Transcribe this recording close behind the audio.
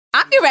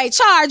You ready to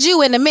charge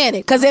you in a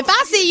minute. Because if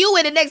I see you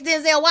in the next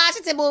Denzel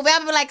Washington movie,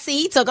 I'll be like,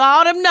 see, he took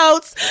all them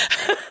notes.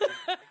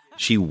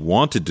 She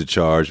wanted to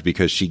charge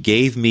because she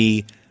gave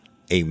me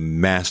a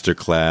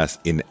masterclass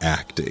in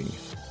acting.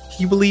 Can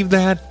you believe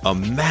that? A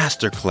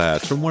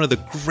masterclass from one of the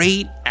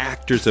great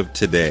actors of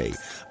today.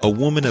 A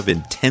woman of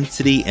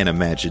intensity and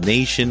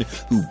imagination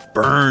who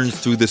burns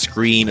through the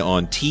screen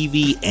on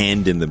TV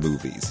and in the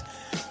movies.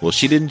 Well,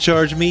 she didn't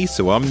charge me,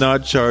 so I'm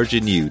not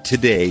charging you.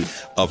 Today,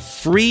 a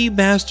free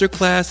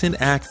masterclass in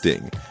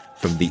acting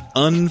from the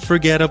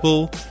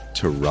unforgettable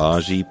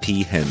Taraji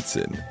P.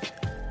 Henson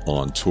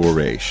on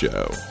Touré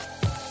Show.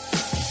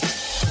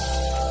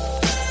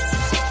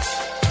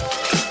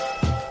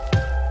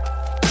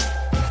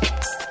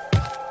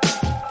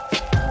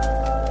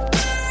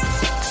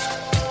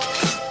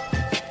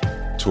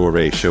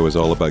 Touré Show is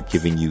all about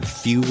giving you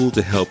fuel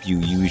to help you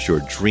use your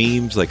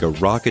dreams like a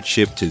rocket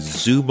ship to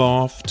zoom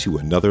off to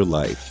another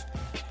life.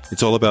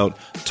 It's all about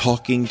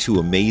talking to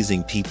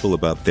amazing people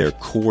about their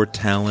core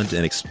talent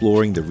and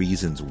exploring the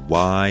reasons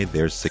why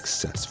they're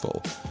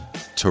successful.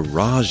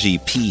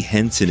 Taraji P.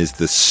 Henson is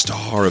the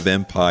star of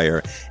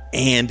Empire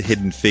and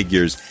Hidden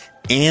Figures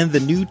and the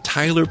new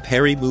Tyler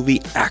Perry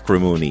movie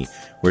Acrimony,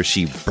 where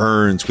she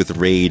burns with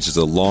rage as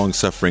a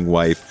long-suffering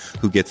wife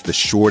who gets the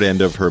short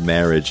end of her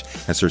marriage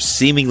as her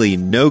seemingly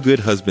no-good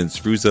husband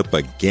screws up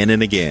again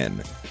and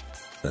again.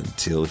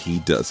 Until he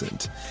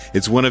doesn't.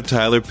 It's one of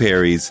Tyler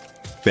Perry's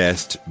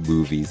best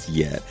movies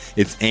yet.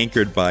 It's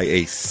anchored by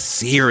a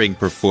searing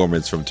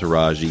performance from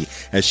Taraji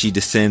as she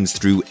descends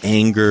through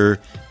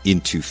anger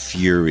into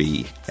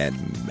fury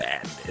and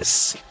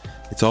madness.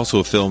 It's also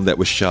a film that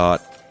was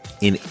shot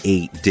in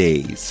 8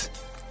 days,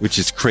 which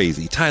is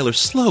crazy. Tyler,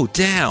 slow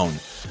down.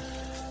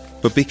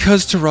 But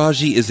because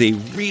Taraji is a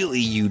really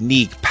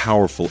unique,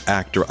 powerful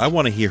actor, I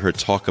want to hear her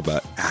talk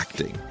about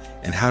acting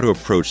and how to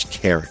approach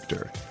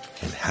character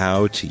and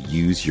how to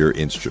use your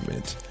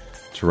instrument.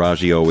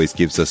 Taraji always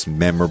gives us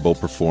memorable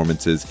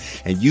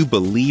performances, and you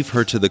believe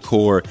her to the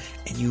core,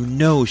 and you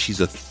know she's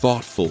a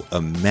thoughtful,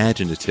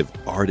 imaginative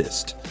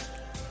artist.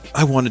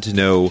 I wanted to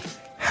know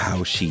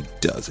how she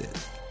does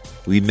it.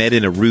 We met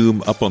in a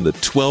room up on the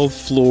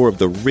 12th floor of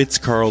the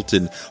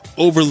Ritz-Carlton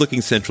overlooking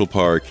Central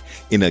Park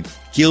in a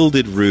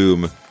gilded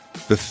room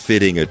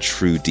befitting a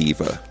true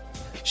diva.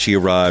 She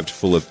arrived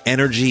full of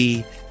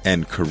energy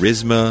and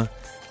charisma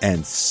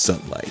and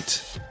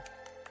sunlight.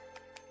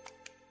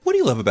 What do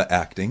you love about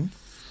acting?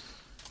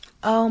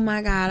 Oh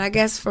my God. I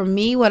guess for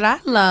me, what I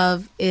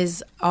love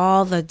is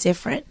all the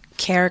different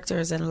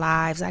characters and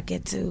lives I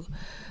get to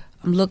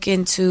look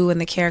into and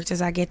the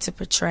characters I get to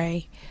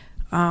portray.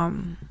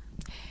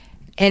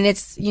 And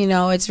it's, you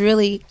know,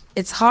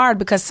 it's hard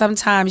because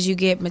sometimes you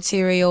get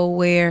material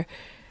where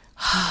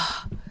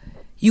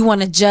you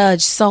want to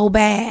judge so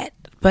bad.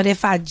 But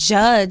if I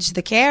judge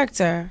the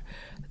character,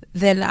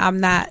 then I'm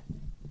not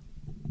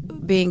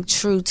being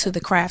true to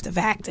the craft of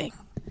acting.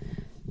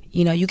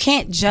 You know, you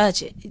can't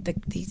judge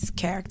these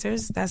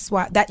characters. That's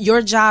why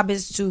your job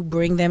is to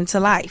bring them to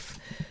life.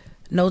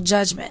 No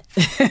judgment.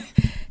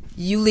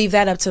 You leave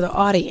that up to the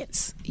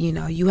audience. You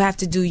know, you have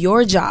to do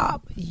your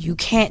job. You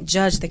can't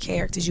judge the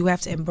characters. You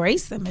have to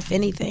embrace them, if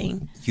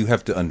anything. You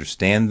have to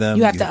understand them.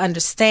 You have to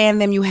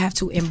understand them. You have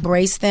to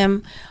embrace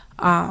them.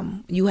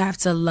 You have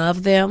to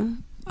love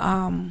them.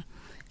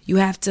 You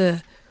have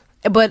to,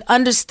 but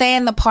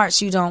understand the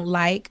parts you don't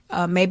like.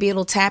 Maybe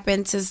it'll tap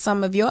into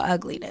some of your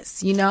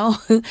ugliness, you know?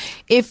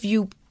 If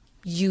you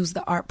use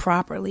the art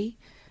properly,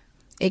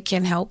 it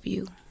can help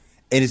you.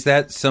 And is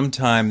that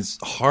sometimes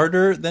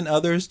harder than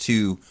others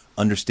to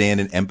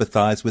understand and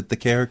empathize with the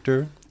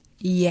character?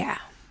 Yeah,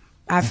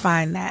 I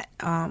find that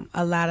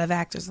a lot of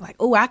actors are like,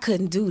 oh, I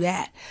couldn't do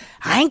that.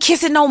 I ain't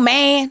kissing no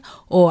man.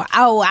 Or,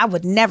 oh, I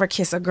would never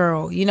kiss a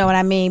girl. You know what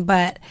I mean?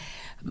 But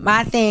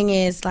my thing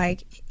is,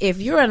 like,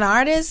 if you're an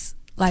artist,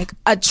 like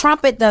a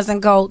trumpet doesn't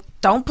go,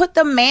 don't put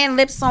the man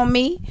lips on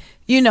me.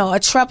 You know, a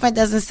trumpet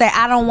doesn't say,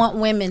 I don't want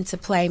women to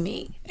play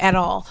me at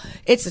all.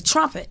 It's a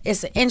trumpet.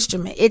 It's an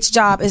instrument. Its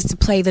job is to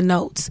play the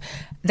notes.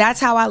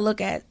 That's how I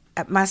look at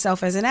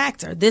myself as an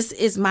actor. This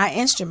is my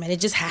instrument. It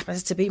just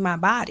happens to be my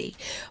body.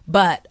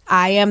 But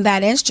I am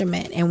that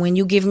instrument. And when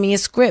you give me a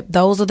script,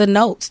 those are the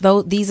notes.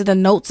 These are the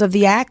notes of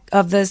the act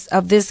of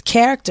this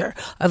character,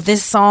 of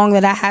this song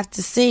that I have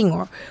to sing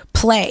or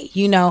play,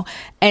 you know.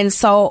 And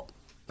so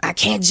I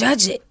can't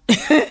judge it.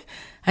 I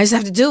just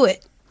have to do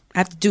it. I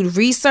have to do the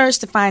research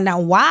to find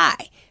out why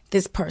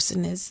this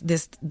person is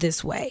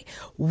this way.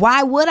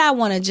 Why would I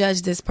want to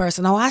judge this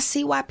person? Oh, I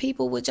see why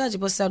people would judge it.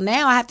 But so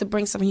now I have to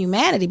bring some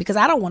humanity because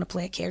I don't want to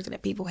play a character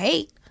that people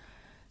hate.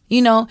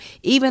 You know,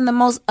 even the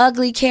most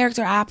ugly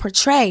character I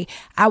portray,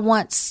 I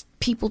want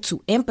people to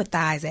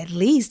empathize, at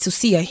least to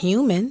see a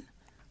human.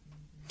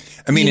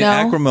 I mean, in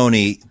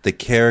Acrimony, the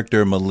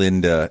character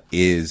Melinda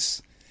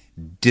is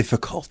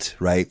difficult,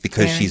 right?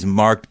 Because she's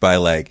marked by,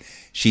 like,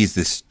 she's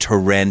this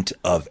torrent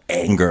of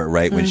anger,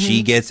 right? When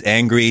she gets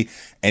angry,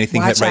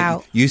 anything Watch that, right?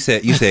 out. You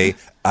say,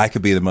 I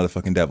could be the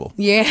motherfucking devil.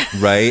 Yeah.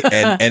 Right?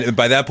 And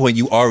by that point,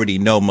 you already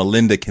know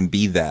Melinda can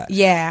be that.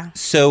 Yeah.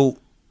 So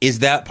is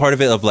that part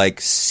of it, of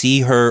like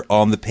see her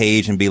on the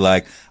page and be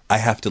like, I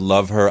have to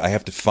love her. I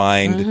have to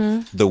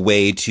find the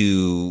way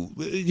to,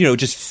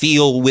 just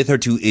feel with her,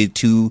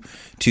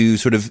 to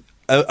sort of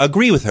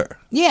agree with her.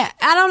 Yeah,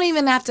 I don't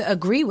even have to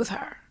agree with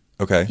her.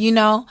 Okay.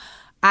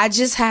 I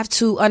just have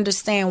to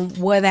understand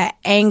where that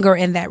anger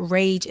and that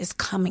rage is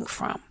coming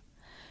from.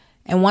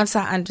 And once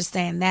I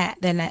understand that,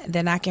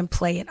 then I can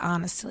play it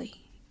honestly.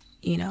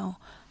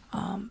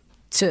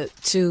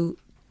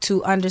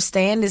 To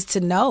understand is to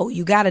know.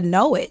 You got to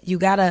know it. You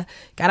gotta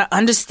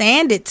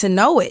understand it to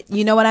know it.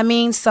 You know what I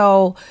mean?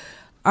 So,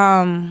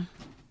 yeah.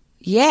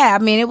 I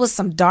mean, it was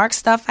some dark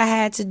stuff I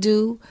had to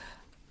do.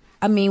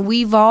 I mean,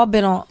 we've all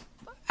been on.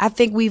 I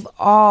think we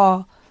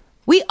all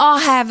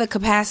have the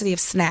capacity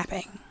of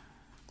snapping.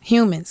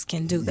 Humans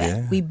can do that.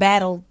 Yeah. We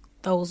battle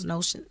those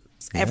notions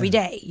every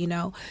day.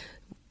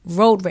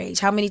 Road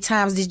rage. How many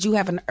times did you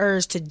have an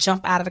urge to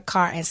jump out of the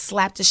car and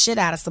slap the shit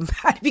out of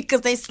somebody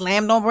because they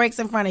slammed on brakes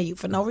in front of you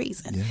for no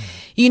reason?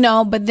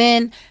 Yeah. But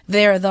then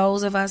there are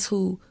those of us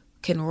who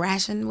can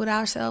ration with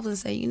ourselves and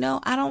say,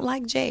 I don't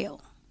like jail.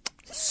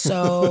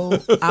 So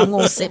I'm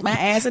going to sit my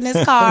ass in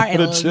this car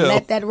and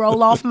let that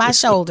roll off my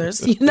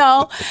shoulders,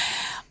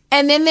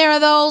 And then there are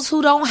those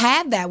who don't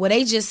have that, where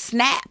they just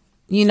snap,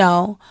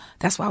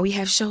 That's why we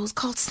have shows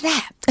called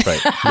Snapped.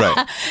 Right.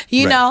 Right.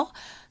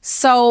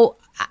 So,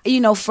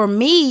 for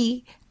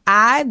me,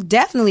 I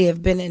definitely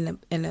have been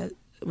in a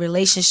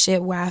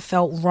relationship where I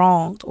felt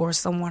wronged or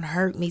someone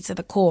hurt me to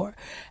the core.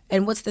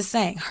 And what's the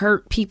saying?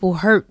 Hurt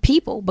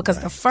people,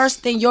 because the first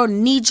thing, your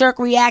knee-jerk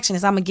reaction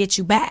is, I'm going to get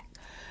you back,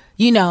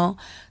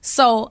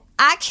 So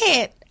I've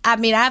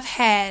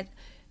had,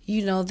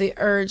 the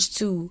urge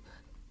to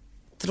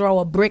throw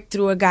a brick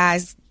through a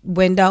guy's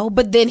window,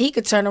 but then he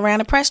could turn around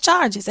and press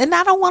charges. And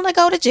I don't want to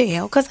go to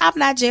jail because I'm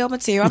not jail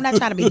material. I'm not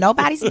trying to be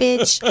nobody's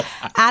bitch.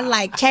 I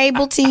like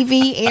cable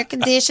TV, air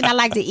conditioning. I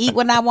like to eat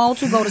when I want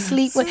to, go to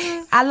sleep when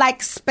I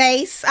like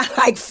space. I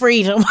like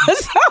freedom. And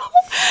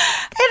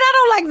I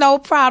don't like no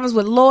problems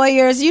with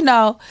lawyers,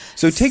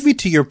 So take me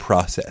to your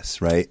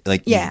process, right?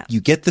 Like, yeah. You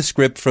get the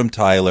script from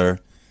Tyler,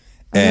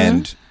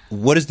 and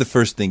what is the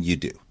first thing you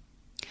do?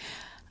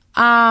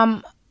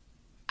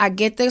 I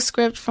get the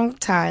script from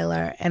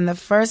Tyler, and the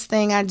first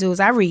thing I do is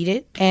I read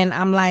it, and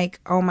I'm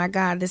like, oh my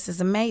God, this is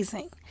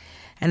amazing.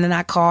 And then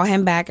I call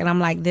him back, and I'm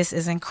like, this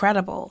is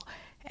incredible.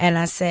 And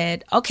I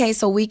said, okay,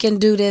 so we can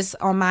do this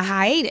on my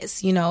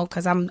hiatus,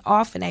 because I'm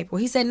off in April.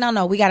 He said,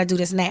 no, we got to do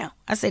this now.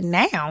 I said,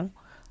 now?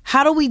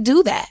 How do we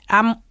do that?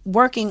 I'm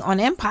working on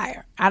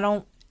Empire.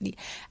 I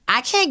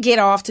can't get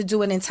off to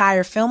do an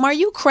entire film. Are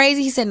you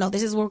crazy? He said, no,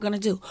 this is what we're going to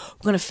do.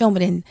 We're going to film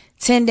it in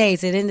 10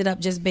 days. It ended up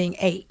just being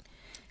 8.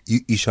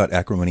 You shot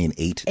Acrimony in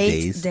 8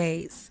 days? 8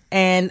 days.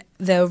 And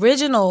the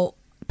original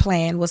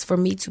plan was for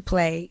me to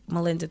play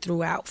Melinda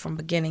throughout from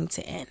beginning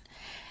to end.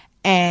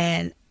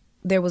 And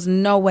there was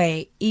no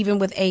way, even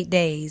with 8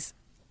 days,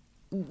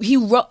 he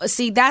wrote.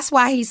 See, that's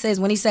why he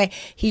says, when he say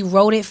he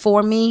wrote it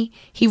for me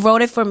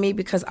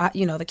because,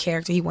 the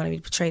character, he wanted me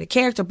to portray the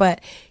character, but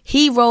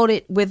he wrote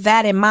it with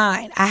that in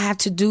mind. I have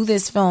to do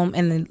this film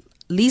in the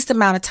least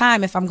amount of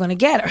time if I'm going to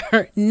get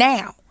her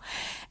now.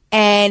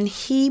 And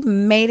he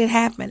made it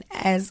happen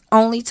as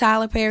only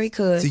Tyler Perry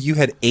could. So you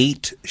had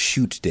 8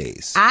 shoot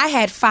days. I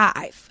had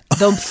 5.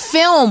 The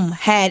film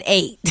had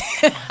 8.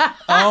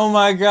 Oh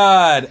my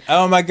God.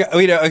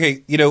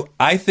 Okay.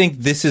 I think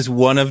this is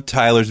one of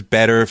Tyler's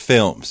better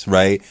films,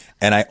 right?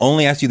 And I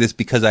only ask you this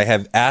because I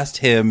have asked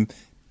him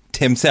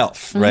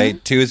himself,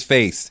 right? To his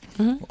face.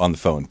 On the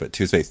phone, but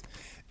to his face.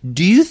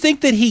 Do you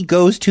think that he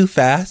goes too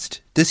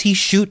fast? Does he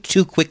shoot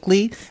too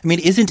quickly? I mean,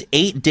 isn't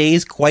 8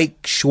 days quite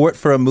short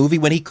for a movie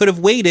when he could have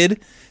waited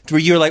to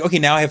where you're like, okay,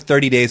 now I have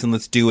 30 days and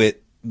let's do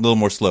it a little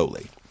more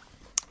slowly?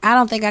 I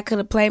don't think I could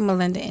have played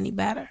Melinda any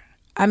better.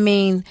 I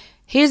mean,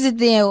 here's the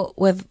deal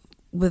with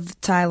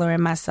Tyler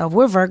and myself.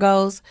 We're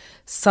Virgos,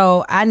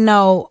 so I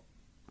know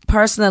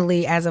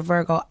personally as a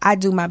Virgo, I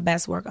do my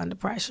best work under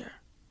pressure.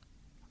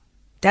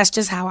 That's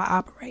just how I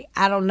operate.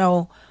 I don't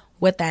know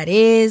what that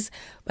is,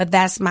 but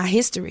that's my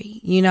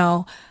history,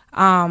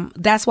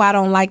 That's why I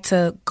don't like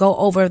to go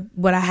over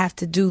what I have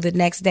to do the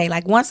next day.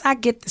 Like, once I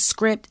get the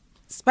script,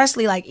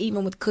 especially like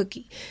even with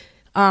Cookie,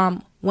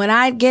 when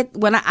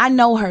I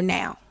know her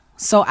now,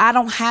 so I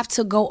don't have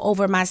to go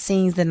over my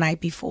scenes the night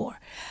before.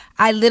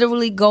 I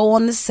literally go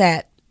on the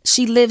set.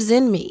 She lives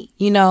in me,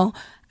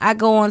 I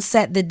go on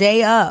set the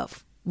day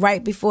of,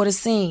 right before the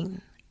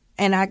scene.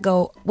 And I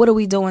go, what are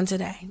we doing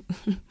today?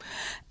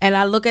 And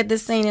I look at the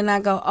scene and I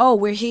go, oh,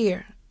 we're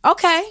here.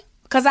 Okay.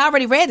 Because I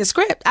already read the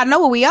script. I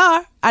know where we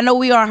are. I know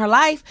we are in her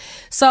life.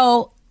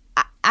 So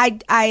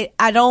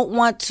I don't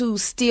want to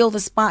steal the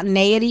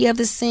spontaneity of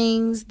the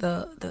scenes,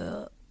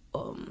 the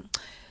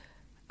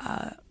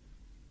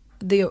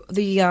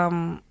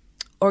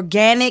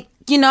organic.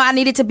 I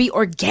need it to be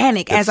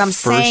organic as I'm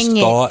saying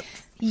it.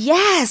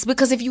 Yes,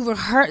 because if you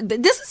rehearse,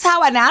 this is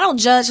how I don't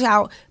judge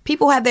how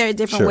people have their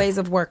different ways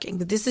of working,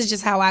 but this is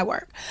just how I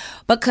work.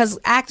 Because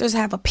actors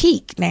have a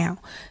peak now,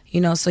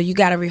 So you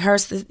got to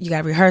rehearse it. You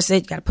got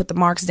to put the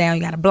marks down.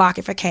 You got to block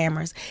it for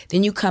cameras.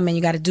 Then you come in,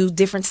 you got to do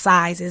different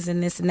sizes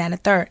and this and that and the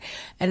third.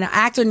 And the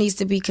actor needs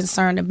to be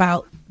concerned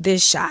about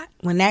this shot.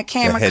 When that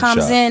camera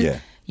comes in,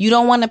 you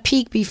don't want to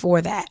peek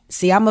before that.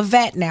 See, I'm a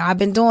vet now. I've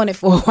been doing it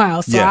for a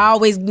while, so I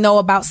always know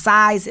about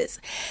sizes.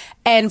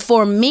 And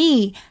for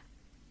me,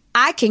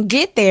 I can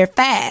get there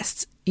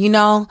fast.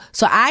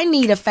 So I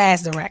need a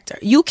fast director.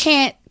 You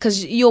can't,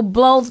 because you'll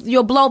blow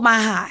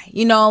my high.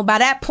 By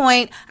that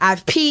point,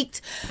 I've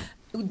peaked.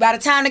 By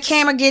the time the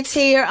camera gets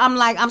here,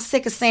 I'm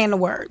sick of saying the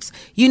words.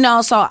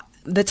 So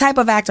the type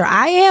of actor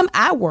I am,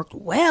 I worked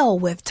well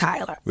with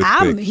Tyler.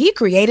 He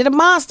created a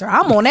monster.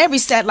 I'm on every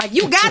set like,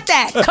 you got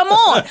that. Come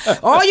on.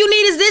 All you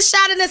need is this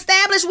shot and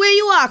establish where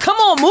you are. Come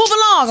on, move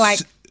along.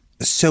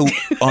 So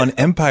on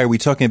Empire, we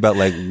talking about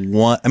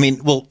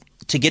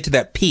to get to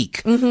that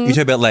peak, you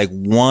talk about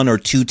 1 or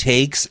 2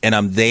 takes and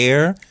I'm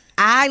there.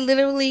 I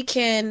literally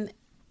can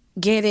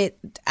get it.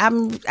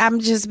 I'm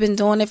just been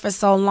doing it for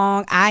so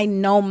long. I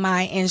know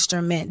my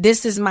instrument.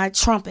 This is my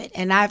trumpet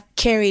and I've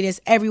carried this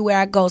everywhere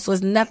I go. So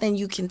there's nothing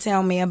you can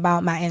tell me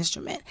about my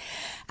instrument.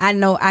 I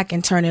know I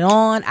can turn it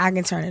on. I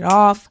can turn it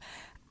off.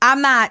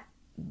 I'm not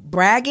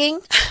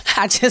bragging.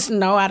 I just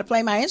know how to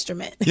play my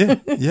instrument.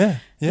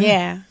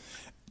 Yeah.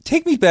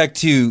 Take me back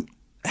to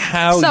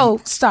side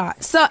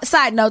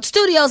note,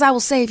 studios, I will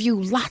save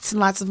you lots and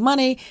lots of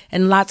money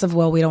and lots of,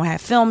 we don't have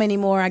film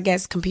anymore, I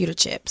guess, computer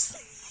chips.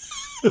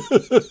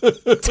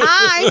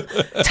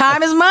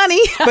 Time is money.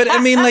 But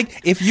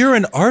if you're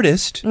an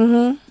artist,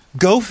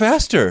 go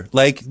faster.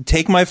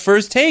 Take my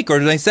first take or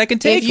my second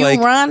take. If you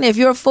run, if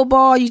you're a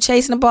football, you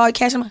chasing the ball, you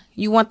catching them,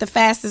 you want the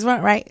fastest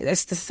run, right?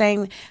 It's the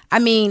same.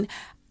 And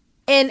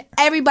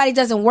everybody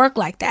doesn't work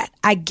like that.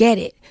 I get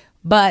it.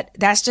 But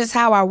that's just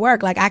how I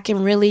work. I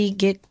can really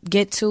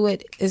get to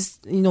it.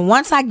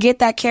 Once I get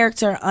that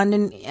character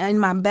in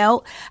my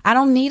belt, I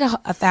don't need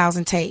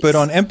 1,000 takes. But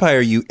on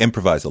Empire, you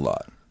improvise a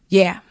lot.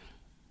 Yeah.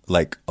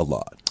 A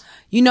lot.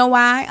 You know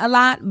why a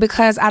lot?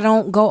 Because I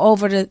don't go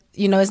over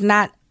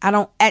I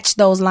don't etch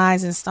those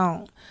lines in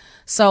stone.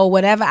 So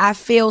whatever I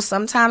feel,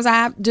 sometimes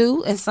I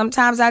do and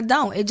sometimes I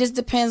don't. It just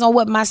depends on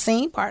what my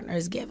scene partner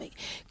is giving.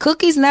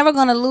 Cookie's never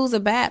going to lose a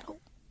battle.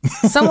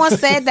 Someone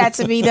said that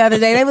to me the other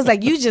day. They was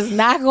like, you just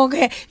not gonna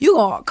get,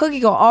 Cookie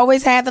gonna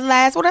always have the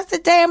last word. I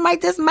said, damn,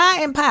 Mike, this my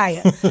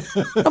empire.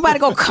 Nobody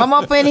gonna come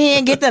up in here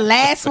and get the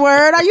last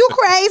word. Are you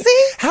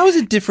crazy? How is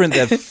it different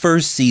that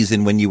first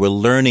season when you were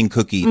learning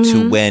Cookie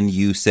to when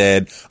you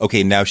said,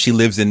 okay, now she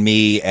lives in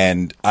me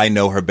and I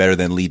know her better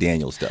than Lee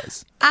Daniels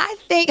does? I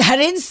think I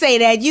didn't say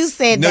that. You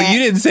said that. No, you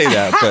didn't say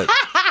that, but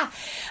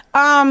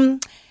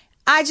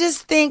I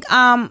just think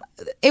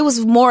it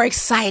was more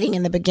exciting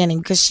in the beginning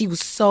because she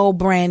was so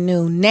brand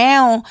new.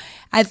 Now,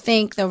 I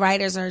think the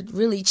writers are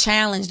really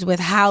challenged with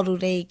how do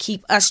they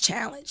keep us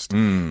challenged.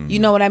 You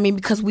know what I mean?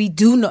 Because we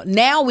do know.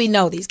 Now we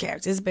know these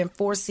characters. It's been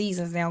 4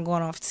 seasons now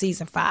going on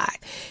season 5.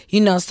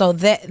 So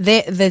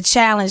the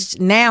challenge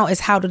now is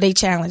how do they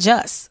challenge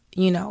us?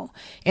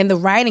 In the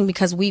writing,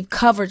 because we've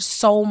covered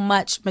so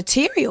much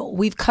material.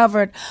 We've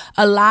covered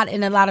a lot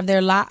in a lot of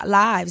their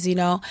lives,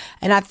 and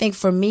I think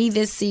for me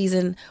this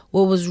season,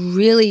 what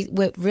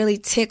really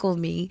tickled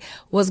me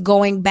was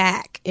going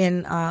back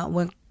in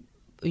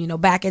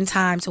back in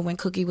time to when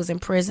Cookie was in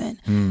prison,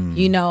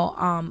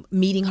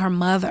 meeting her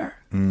mother,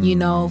 and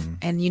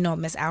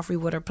Miss Alfre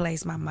Woodard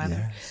plays my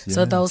mother. Yes.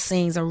 So those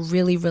scenes are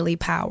really, really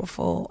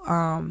powerful.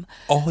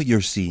 All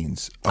your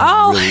scenes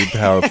are really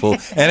powerful.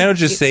 And I don't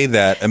just say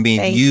that. I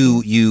mean,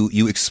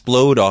 you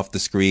explode off the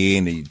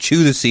screen, and you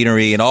chew the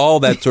scenery and all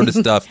that sort of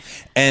stuff.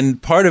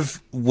 And part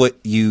of what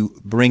you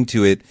bring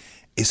to it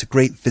is a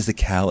great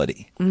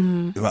physicality.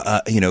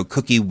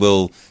 Cookie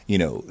will,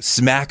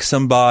 smack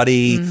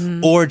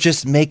somebody or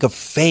just make a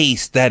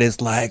face that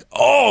is like,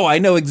 oh, I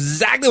know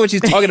exactly what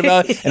she's talking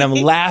about. And I'm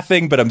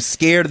laughing, but I'm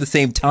scared at the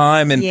same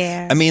time. And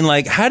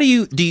how do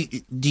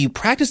you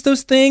practice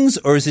those things?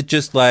 Or is it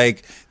just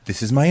like,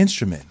 this is my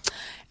instrument?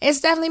 It's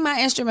definitely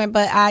my instrument,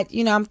 but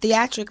I'm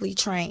theatrically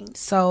trained.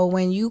 So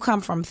when you come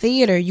from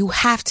theater, you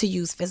have to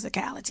use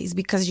physicalities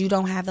because you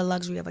don't have the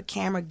luxury of a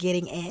camera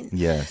getting in.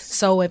 Yes.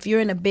 So if you're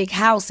in a big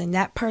house and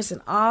that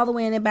person all the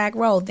way in the back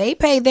row, they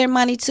pay their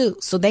money too.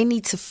 So they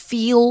need to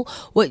feel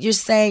what you're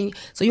saying.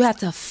 So you have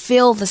to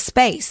fill the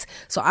space.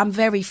 So I'm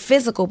very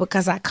physical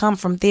because I come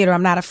from theater.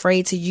 I'm not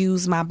afraid to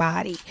use my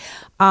body.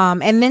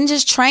 And then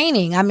just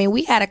training. I mean,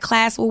 we had a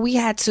class where we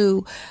had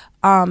to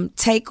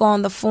take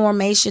on the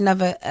formation of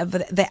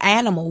the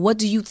animal. What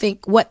do you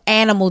think? What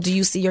animal do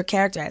you see your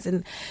character as?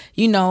 And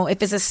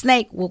if it's a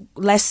snake, well,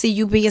 let's see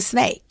you be a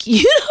snake.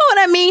 You know what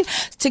I mean?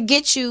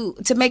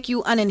 To make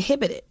you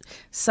uninhibited.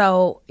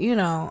 So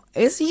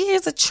it's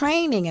years of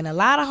training and a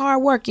lot of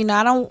hard work.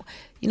 I don't.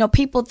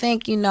 People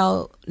think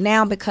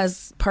now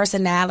because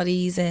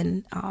personalities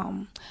and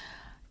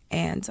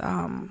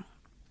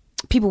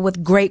people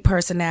with great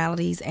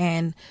personalities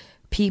and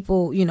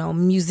people,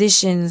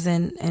 musicians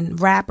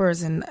and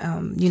rappers and,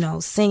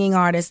 singing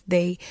artists,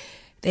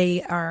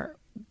 they're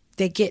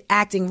they get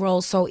acting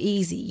roles so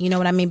easy, you know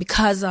what I mean,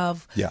 because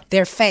of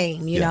their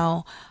fame, you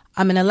know.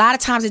 I mean, a lot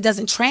of times it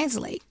doesn't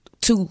translate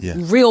to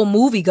real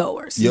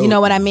moviegoers, you know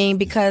what I mean?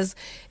 Because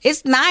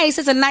it's nice.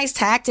 It's a nice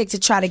tactic to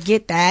try to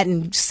get that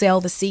and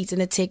sell the seats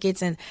and the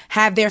tickets and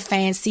have their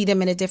fans see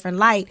them in a different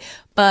light.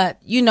 But,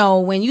 you know,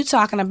 when you're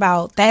talking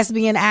about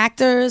thespian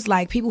actors,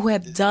 like people who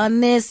have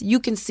done this, you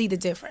can see the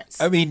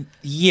difference. I mean,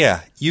 yeah,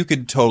 you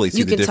could totally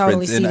see the difference.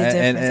 Totally see the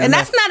difference. And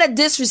that's not a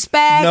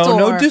disrespect.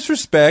 No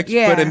disrespect.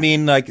 But I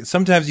mean, like,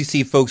 sometimes you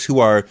see folks who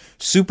are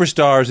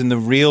superstars in the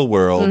real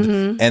world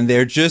and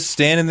they're just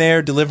standing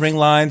there delivering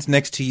lines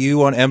next to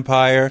you on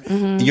Empire.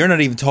 You're not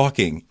even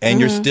talking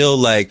and you're still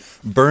like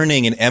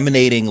burning and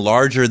emanating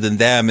larger than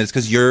them. It's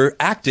because you're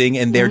acting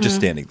and they're just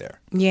standing there.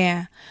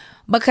 Yeah.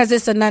 Because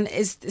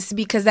it's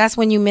because that's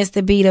when you miss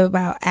the beat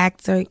about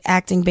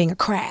acting being a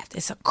craft.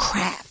 It's a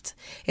craft.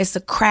 It's a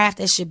craft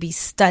that should be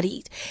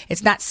studied.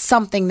 It's not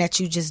something that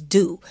you just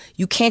do.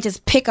 You can't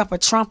just pick up a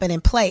trumpet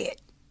and play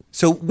it.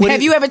 So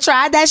have you ever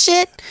tried that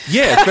shit?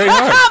 Yeah, it's very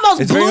hard. I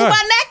almost blew my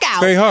neck out. It's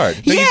very hard.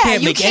 But you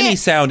can't make any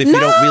sound if you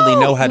don't really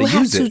know how to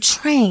use it. You have to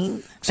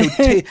train.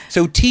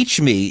 So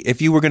teach me,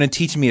 if you were going to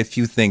teach me a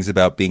few things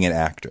about being an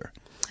actor,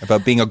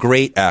 about being a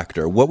great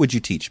actor, what would you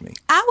teach me?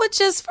 I would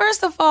just,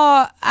 first of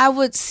all, I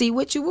would see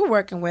what you were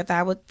working with.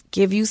 I would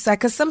give you,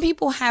 because some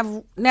people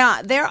have,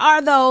 now there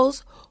are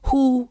those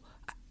who,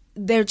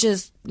 they're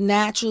just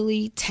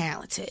naturally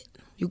talented.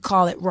 You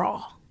call it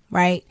raw,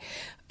 right?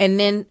 And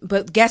then,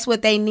 but guess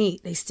what they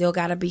need? They still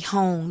got to be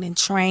honed and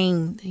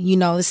trained. You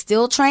know, it's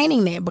still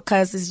training there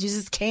because you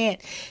just can't,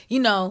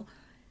 you know,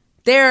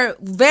 they're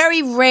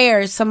very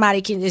rare somebody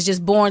is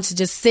just born to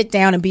just sit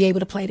down and be able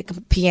to play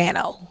the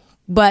piano.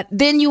 But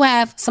then you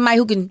have somebody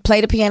who can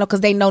play the piano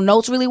because they know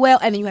notes really well,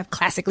 and then you have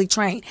classically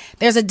trained.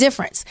 There's a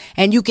difference.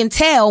 And you can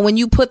tell when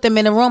you put them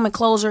in a room and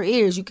close your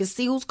ears, you can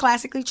see who's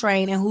classically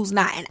trained and who's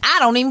not. And I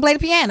don't even play the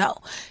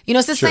piano. You know,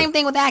 it's the same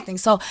thing with acting.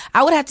 So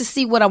I would have to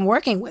see what I'm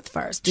working with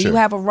first. Do you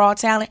have a raw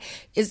talent?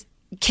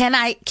 Can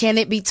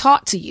it be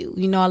taught to you?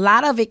 You know, a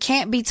lot of it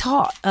can't be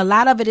taught. A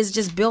lot of it is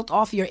just built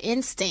off your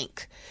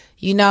instinct,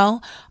 you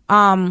know?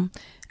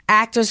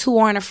 Actors who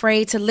aren't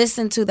afraid to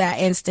listen to that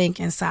instinct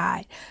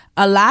inside.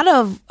 A lot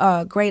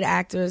of great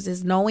actors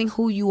is knowing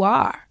who you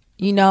are,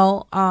 you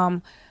know,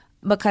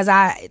 because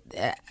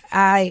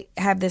I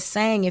have this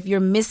saying, if you're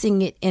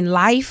missing it in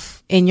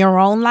life, in your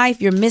own life,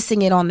 you're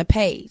missing it on the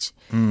page.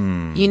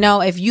 You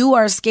know, if you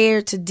are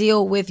scared to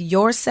deal with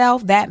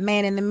yourself, that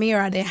man in the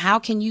mirror, then how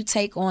can you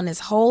take on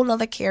this whole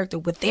other character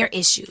with their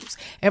issues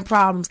and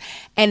problems?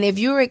 And if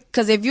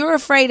you're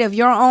afraid of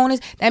your own,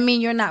 that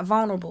means you're not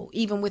vulnerable,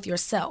 even with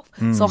yourself.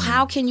 So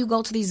how can you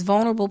go to these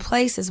vulnerable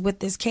places with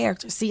this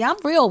character? See, I'm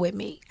real with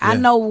me. I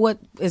know what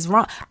is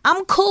wrong.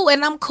 I'm cool,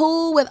 and I'm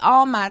cool with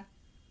all my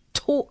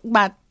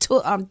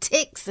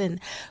ticks and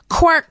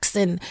quirks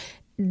and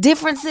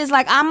differences.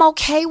 Like, I'm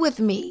okay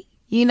with me.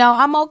 You know,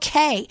 I'm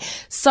okay.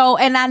 So,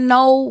 and I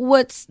know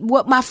what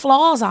my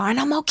flaws are, and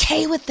I'm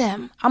okay with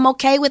them. I'm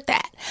okay with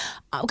that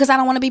because I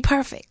don't want to be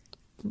perfect,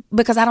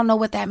 because I don't know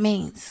what that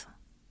means.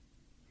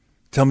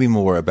 Tell me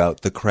more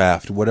about the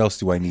craft. What else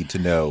do I need to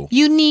know?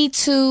 You need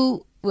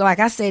to, like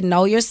I said,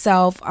 know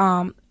yourself.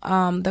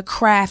 The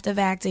craft of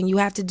acting, you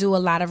have to do a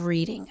lot of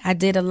reading. I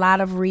did a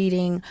lot of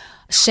reading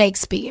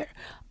Shakespeare.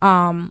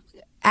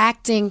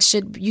 Acting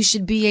you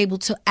should be able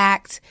to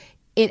act.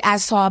 I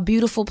saw a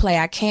beautiful play.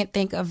 I can't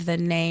think of the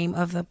name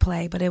of the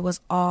play, but it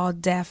was all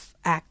deaf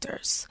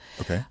actors.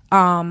 Okay.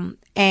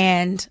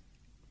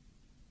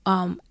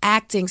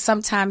 Acting,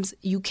 sometimes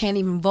you can't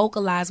even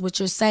vocalize what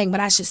you're saying, but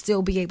I should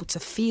still be able to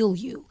feel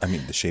you. I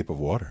mean, The Shape of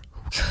Water.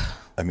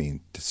 I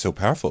mean, it's so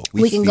powerful.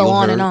 We can go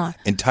on and on.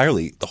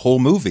 Entirely, the whole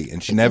movie.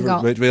 And she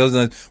never, it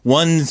was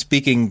one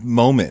speaking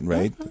moment,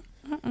 right?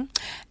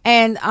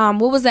 And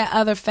what was that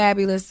other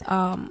fabulous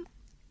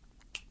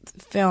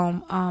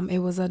film? It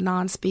was a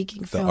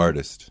non-speaking film. The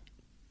Artist.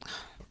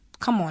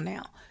 Come on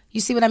now. You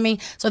see what I mean?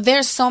 So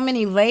there's so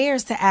many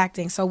layers to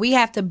acting. So we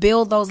have to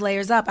build those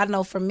layers up. I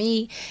know for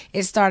me,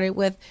 it started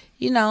with,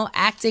 you know,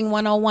 acting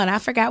 101. I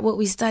forgot what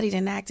we studied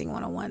in acting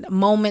 101.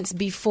 Moments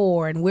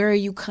before, and where are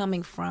you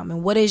coming from,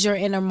 and what is your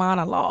inner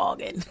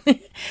monologue? And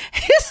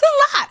it's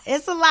a lot.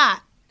 It's a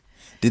lot.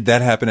 Did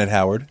that happen at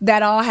Howard?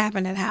 That all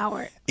happened at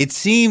Howard. It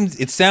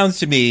sounds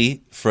to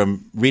me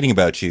from reading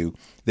about you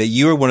that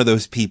you are one of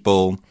those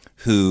people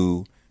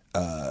who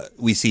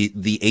we see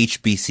the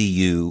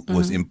HBCU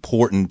was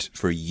important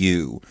for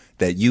you,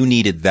 that you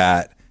needed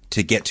that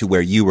to get to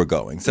where you were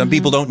going. Some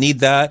people don't need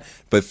that,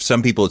 but for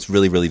some people it's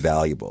really, really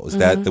valuable. Is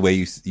that the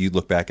way you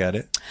look back at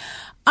it?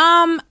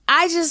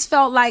 I just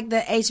felt like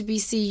the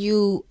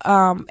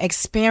HBCU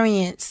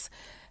experience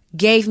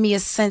gave me a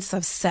sense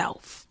of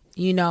self.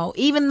 You know,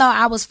 even though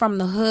I was from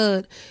the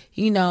hood,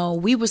 you know,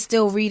 we were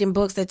still reading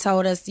books that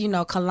told us, you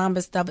know,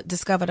 Columbus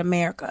discovered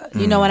America.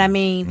 You know what I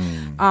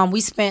mean?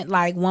 We spent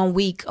like 1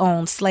 week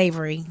on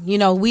slavery. You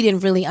know, we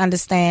didn't really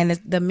understand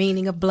the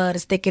meaning of blood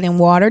is thicker than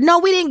water. No,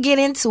 we didn't get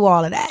into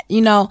all of that,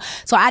 you know.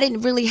 So I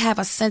didn't really have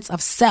a sense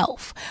of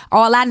self.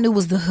 All I knew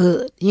was the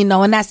hood, you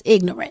know, and that's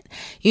ignorant,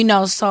 you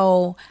know.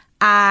 So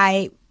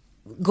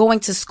going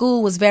to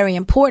school was very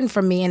important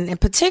for me, and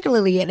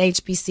particularly at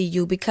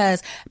HBCU,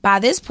 because by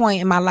this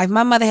point in my life,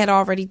 my mother had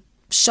already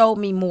showed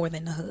me more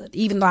than the hood.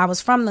 Even though I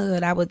was from the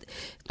hood,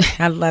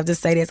 I love to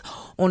say this,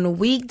 on the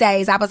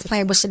weekdays I was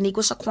playing with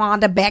Shaniqua,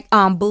 Shaquanda, Beck,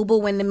 Boo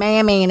Boo, and the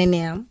Man and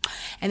them,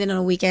 and then on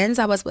the weekends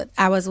I was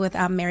with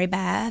Mary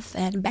Beth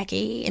and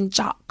Becky and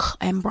Jock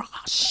and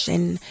Brosh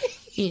and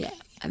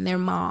and their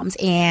moms,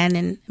 Ann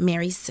and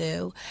Mary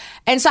Sue.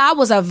 And so I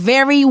was a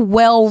very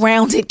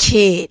well-rounded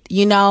kid,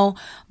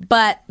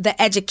 but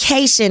the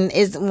education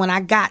is when I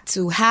got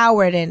to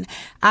Howard, and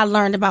I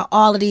learned about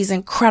all of these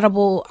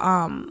incredible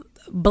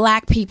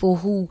Black people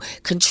who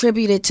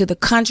contributed to the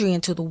country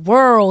and to the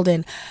world.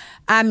 And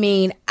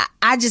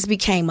I just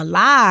became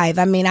alive.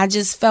 I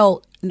just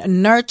felt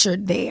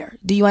nurtured there.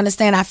 Do you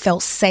understand? I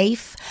felt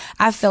safe.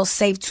 I felt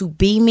safe to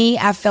be me.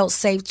 I felt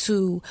safe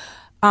to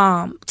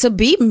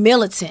be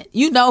militant,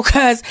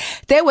 because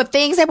there were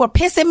things that were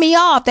pissing me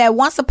off that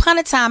once upon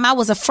a time I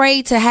was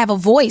afraid to have a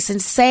voice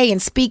and say and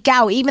speak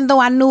out, even though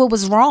I knew it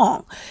was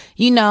wrong.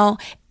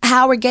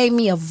 Howard gave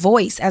me a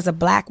voice as a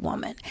Black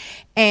woman,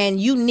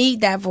 and you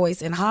need that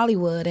voice in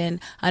Hollywood.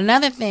 And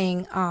another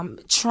thing,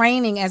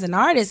 training as an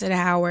artist at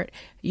Howard,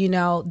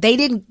 they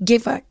didn't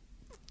they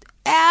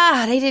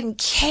didn't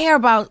care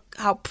about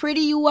how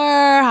pretty you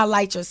were, how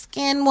light your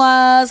skin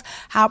was,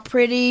 how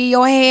pretty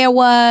your hair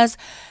was.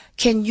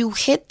 Can you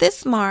hit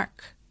this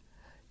mark,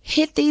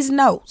 hit these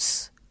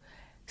notes,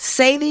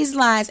 say these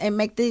lines, and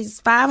make these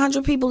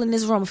 500 people in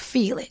this room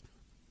feel it?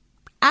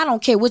 I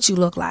don't care what you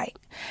look like.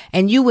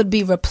 And you would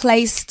be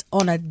replaced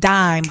on a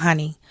dime,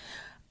 honey.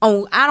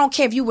 Oh, I don't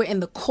care if you were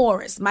in the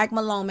chorus. Mike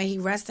Malone, may he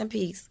rest in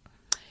peace.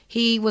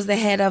 He was the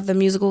head of the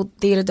musical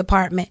theater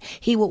department.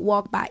 He would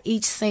walk by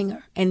each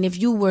singer, and if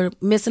you were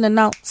missing a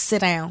note, sit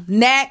down.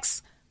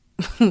 Next.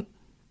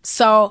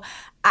 So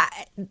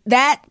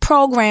that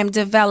program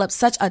developed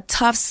such a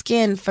tough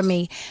skin for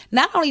me.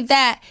 Not only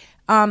that,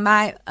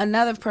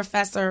 another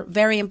professor,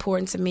 very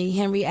important to me,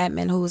 Henry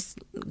Edmond, who's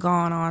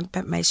gone on,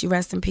 may she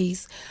rest in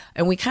peace.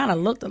 And we kind of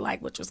looked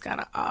alike, which was kind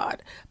of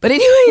odd. But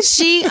anyway,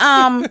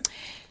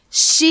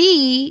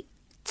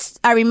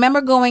 I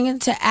remember going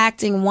into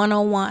acting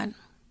 101.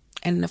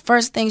 And the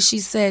first thing she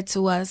said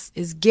to us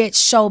is, get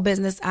show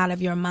business out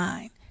of your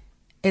mind.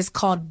 It's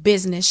called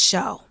business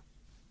show.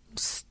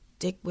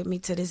 Stick with me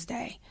to this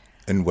day.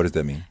 And what does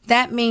that mean?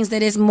 That means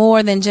that it's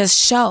more than just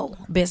show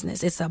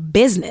business. It's a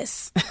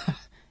business.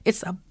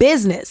 It's a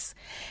business.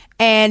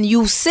 And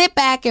you sit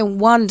back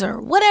and wonder,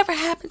 whatever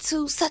happened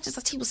to such and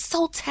such? He was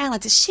so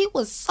talented. She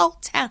was so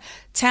talented.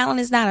 Talent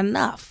is not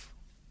enough.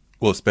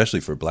 Well, especially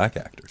for Black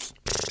actors.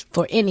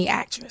 For any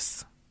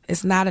actress.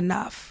 It's not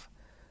enough.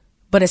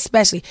 But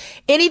especially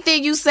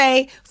anything you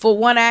say for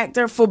one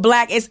actor, for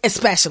Black, is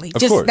especially.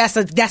 Of course.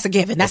 That's a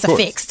given. That's a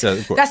fixed.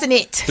 Yeah, that's an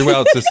it.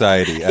 Throughout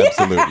society,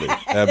 absolutely.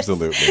 Yes.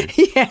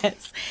 Absolutely.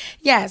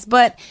 Yes.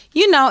 But,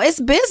 it's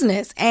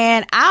business.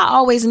 And I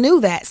always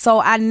knew that. So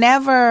I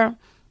never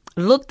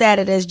looked at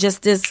it as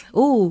just this,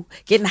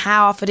 getting high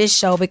off of this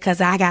show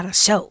because I got a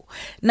show.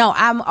 No,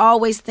 I'm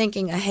always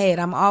thinking ahead.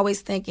 I'm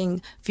always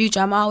thinking future.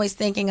 I'm always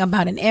thinking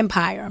about an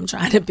empire I'm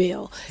trying to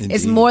build. Indeed.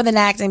 It's more than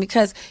acting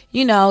because,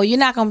 you're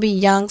not going to be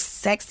young,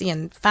 sexy,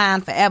 and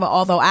fine forever,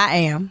 although I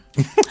am.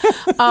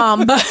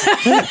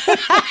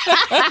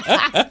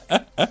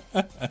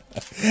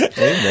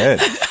 Amen.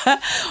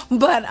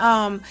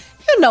 But,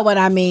 you know what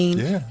I mean.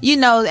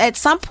 Yeah. At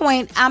some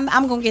point, I'm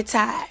going to get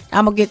tired.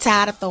 I'm going to get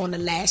tired of throwing the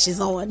lashes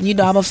on. I'm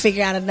going to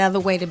figure out another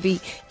way to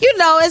be.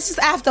 It's just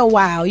after a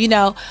while,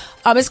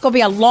 it's going to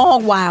be a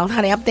long while,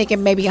 honey. I'm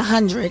thinking maybe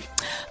 100.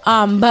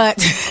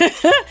 But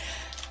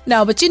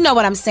no, but you know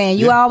what I'm saying.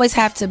 You always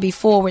have to be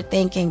forward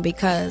thinking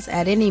because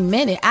at any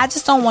minute, I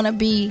just don't want to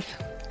be,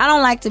 I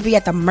don't like to be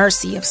at the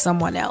mercy of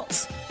someone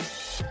else.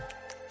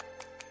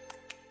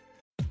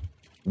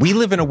 We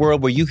live in a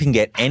world where you can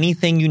get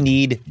anything you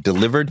need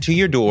delivered to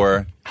your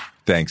door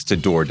thanks to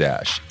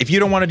DoorDash. If you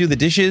don't want to do the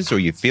dishes or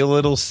you feel a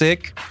little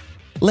sick,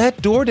 let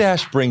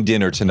DoorDash bring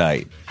dinner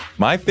tonight.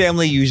 My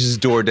family uses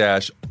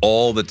DoorDash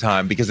all the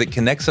time because it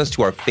connects us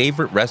to our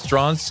favorite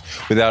restaurants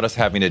without us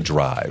having to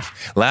drive.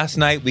 Last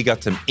night, we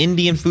got some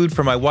Indian food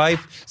for my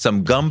wife,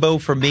 some gumbo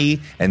for me,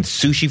 and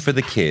sushi for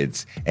the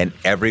kids. And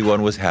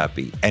everyone was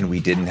happy, and we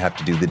didn't have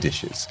to do the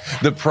dishes.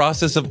 The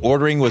process of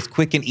ordering was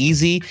quick and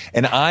easy,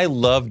 and I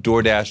love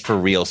DoorDash for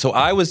real. So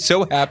I was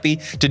so happy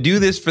to do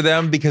this for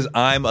them because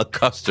I'm a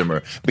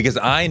customer, because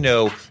I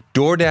know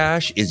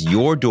DoorDash is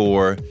your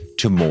door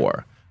to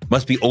more.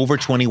 Must be over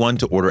 21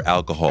 to order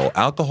alcohol.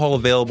 Alcohol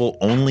available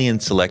only in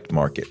select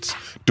markets.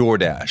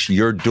 DoorDash,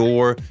 your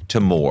door to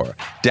more.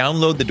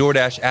 Download the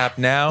DoorDash app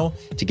now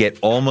to get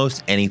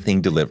almost anything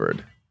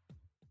delivered.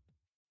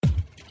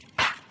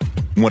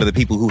 One of the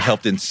people who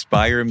helped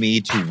inspire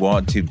me to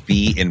want to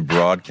be in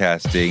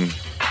broadcasting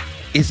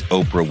is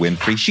Oprah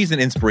Winfrey. She's an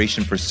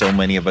inspiration for so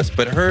many of us,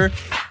 but her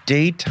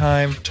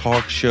daytime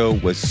talk show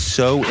was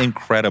so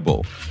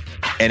incredible.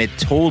 And it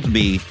told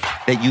me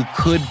that you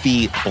could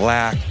be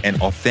Black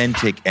and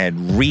authentic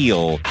and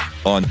real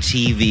on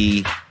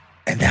TV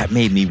And that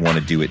made me want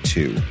to do it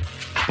too.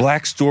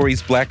 Black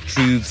Stories, Black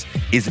Truths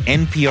is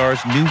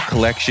NPR's new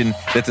collection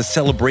that's a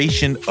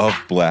celebration of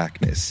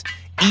Blackness.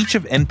 Each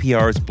of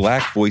NPR's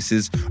Black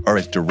voices are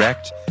as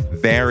direct,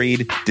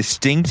 varied,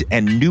 distinct,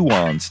 and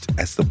nuanced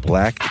as the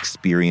Black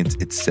experience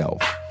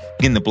itself.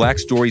 In the Black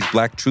Stories,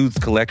 Black Truths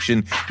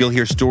collection, you'll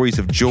hear stories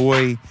of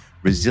joy,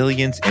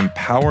 resilience,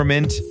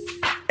 empowerment,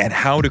 and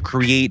how to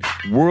create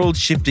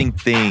world-shifting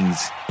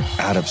things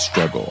out of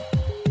struggle.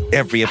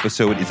 Every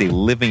episode is a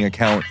living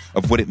account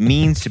of what it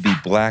means to be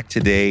Black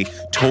today,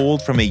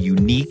 told from a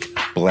unique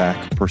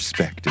Black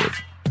perspective.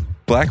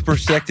 Black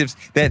perspectives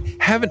that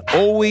haven't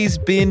always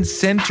been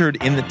centered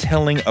in the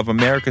telling of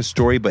America's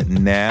story, but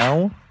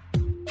now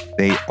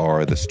they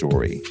are the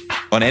story.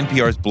 On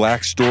NPR's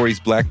Black Stories,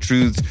 Black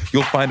Truths,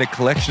 you'll find a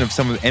collection of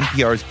some of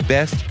NPR's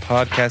best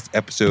podcast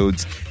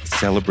episodes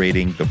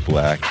celebrating the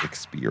Black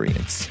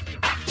experience.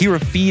 Hear a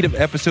feed of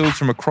episodes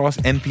from across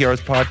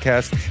NPR's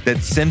podcasts that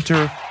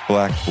center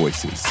Black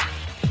voices.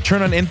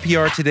 Turn on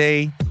NPR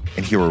today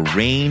and hear a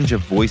range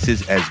of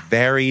voices as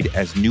varied,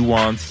 as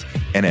nuanced,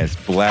 and as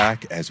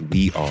Black as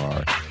we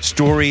are.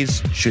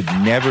 Stories should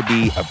never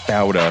be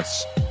about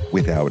us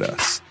without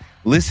us.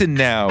 Listen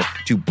now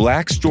to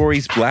Black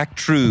Stories, Black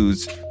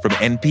Truths from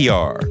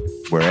NPR,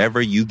 wherever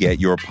you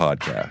get your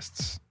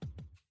podcasts.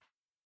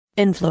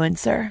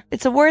 Influencer.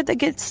 It's a word that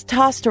gets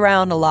tossed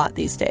around a lot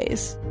these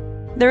days.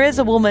 There is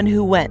a woman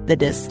who went the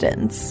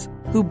distance,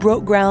 who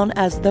broke ground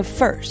as the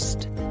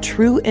first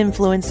true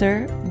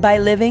influencer by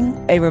living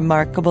a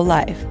remarkable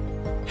life.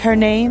 Her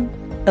name,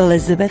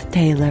 Elizabeth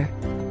Taylor.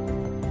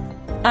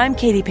 I'm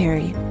Katy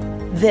Perry.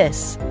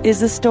 This is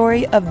the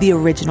story of the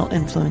original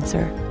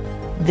influencer.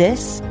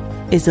 This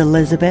is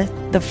Elizabeth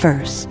the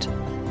First.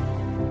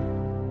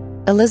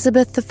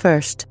 Elizabeth the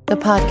First, the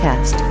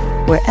podcast,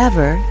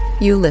 wherever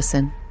you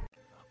listen.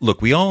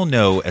 Look, we all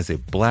know as a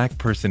Black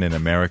person in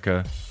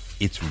America,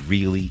 it's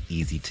really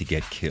easy to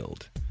get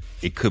killed.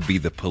 It could be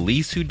the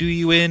police who do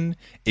you in.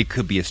 It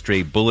could be a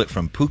stray bullet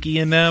from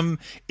Pookie and them.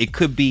 It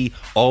could be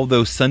all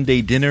those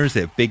Sunday dinners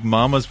at Big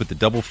Mama's with the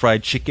double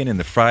fried chicken and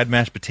the fried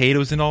mashed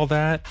potatoes and all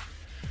that.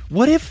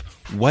 What if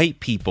white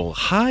people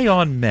high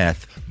on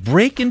meth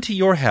break into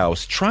your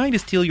house trying to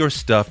steal your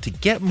stuff to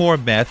get more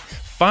meth,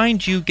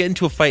 find you, get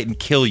into a fight, and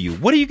kill you?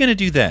 What are you going to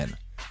do then?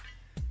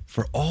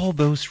 For all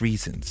those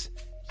reasons,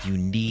 you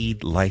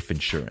need life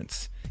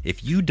insurance.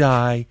 If you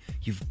die,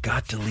 you've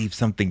got to leave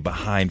something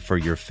behind for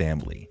your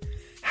family.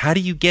 How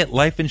do you get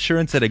life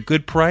insurance at a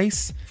good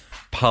price?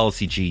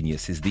 Policy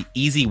Genius is the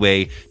easy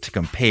way to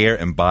compare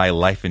and buy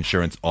life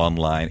insurance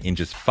online. In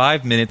just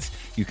 5 minutes,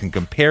 you can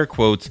compare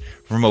quotes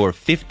from over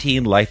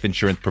 15 life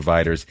insurance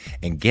providers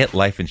and get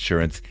life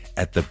insurance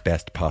at the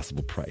best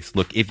possible price.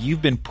 Look, if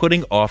you've been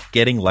putting off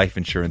getting life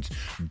insurance,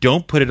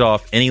 don't put it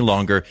off any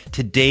longer.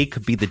 Today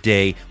could be the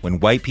day when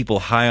white people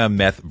high on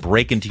meth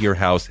break into your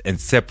house and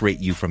separate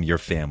you from your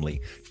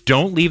family.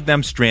 Don't leave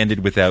them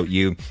stranded without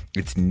you.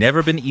 It's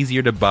never been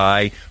easier to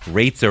buy.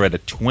 Rates are at a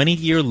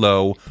 20-year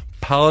low.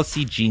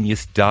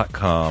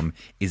 PolicyGenius.com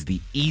is the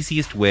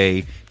easiest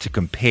way to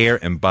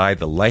compare and buy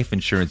the life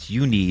insurance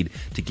you need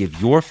to give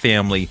your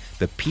family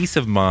the peace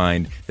of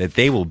mind that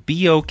they will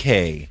be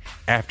okay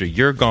after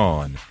you're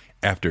gone,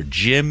 after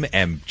Jim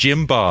and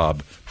Jim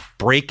Bob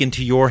break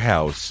into your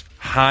house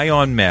high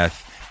on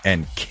meth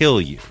and kill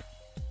you.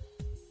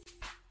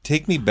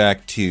 Take me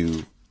back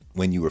to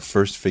when you were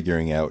first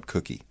figuring out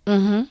Cookie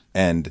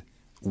and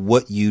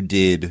what you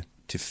did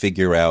to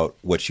figure out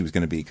what she was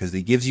going to be, because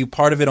it gives you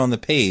part of it on the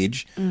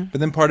page, but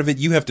then part of it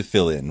you have to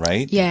fill in,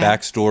 right? Yeah. The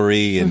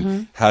backstory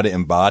and how to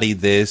embody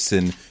this.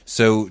 And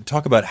so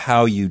talk about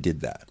how you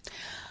did that.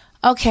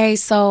 Okay,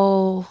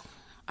 so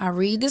I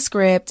read the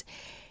script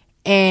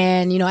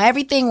and,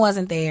 everything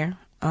wasn't there.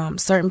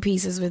 Certain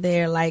pieces were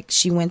there, like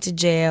she went to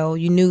jail.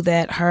 You knew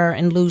that her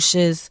and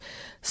Lucius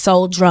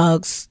sold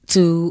drugs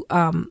to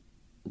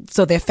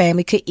so their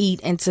family could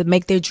eat and to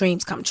make their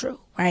dreams come true,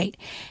 right?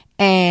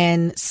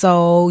 And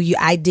so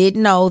I did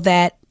know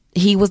that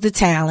he was the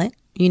talent.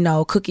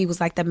 Cookie was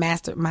like the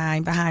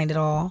mastermind behind it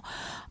all.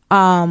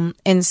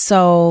 And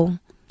so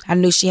I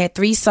knew she had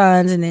 3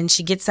 sons, and then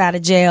she gets out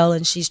of jail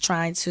and she's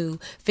trying to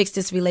fix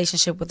this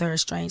relationship with her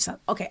estranged son.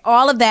 Okay,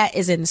 all of that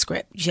is in the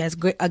script. She has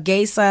a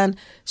gay son.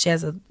 She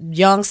has a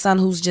young son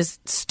who's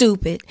just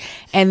stupid.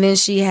 And then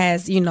she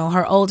has,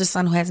 her older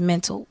son who has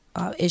mental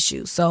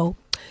issues. So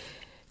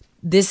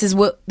this is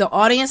what the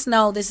audience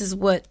know. This is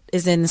what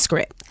is in the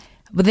script.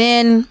 But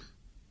then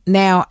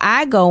now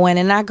I go in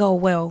and I go,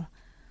 well,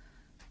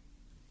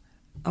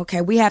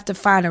 okay, we have to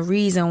find a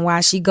reason why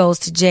she goes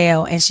to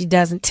jail and she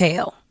doesn't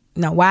tell.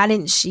 Now, why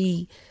didn't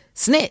she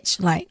snitch?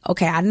 Like,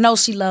 okay, I know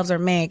she loves her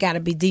man. Got to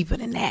be deeper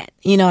than that.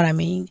 You know what I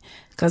mean?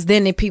 Because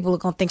then the people are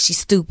going to think she's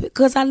stupid.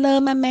 Because I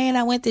love my man.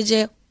 I went to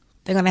jail.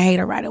 They're going to hate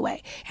her right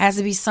away. It has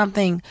to be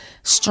something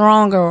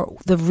stronger,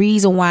 the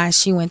reason why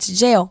she went to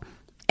jail.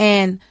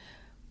 And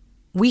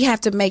we have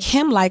to make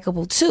him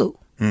likable too.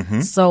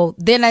 So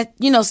then,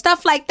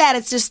 stuff like that,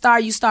 it's just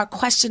you start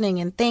questioning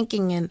and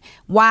thinking and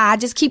why. I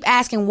just keep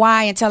asking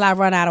why until I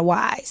run out of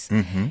whys.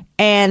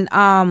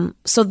 And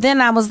so then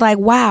I was like,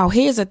 wow,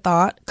 here's a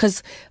thought.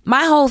 Because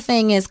my whole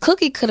thing is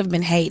Cookie could have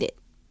been hated.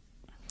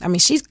 I mean,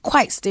 she's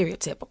quite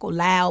stereotypical,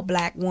 loud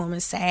black woman,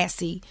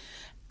 sassy.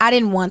 I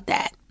didn't want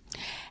that.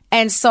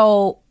 And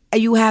so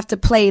you have to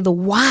play the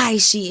why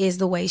she is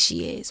the way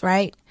she is,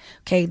 right?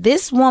 Okay,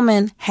 this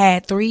woman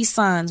had 3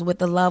 sons with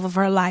the love of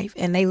her life,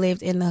 and they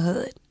lived in the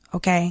hood,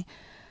 okay?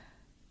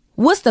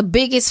 What's the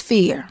biggest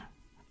fear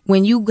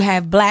when you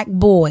have black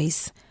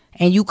boys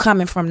and you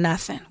coming from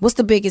nothing? What's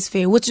the biggest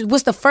fear? What's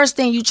the first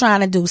thing you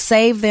trying to do?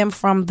 Save them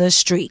from the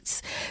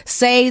streets.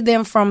 Save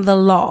them from the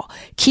law.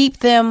 Keep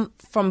them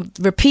from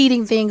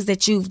repeating things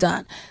that you've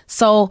done.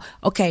 So,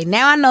 okay,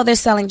 now I know they're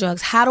selling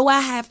drugs. How do I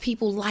have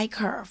people like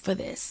her for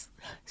this?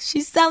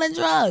 She's selling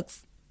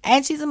drugs,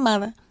 and she's a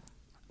mother,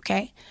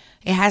 okay?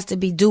 It has to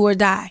be do or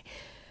die.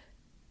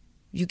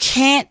 You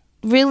can't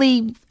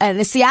really,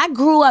 see, I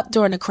grew up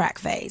during the crack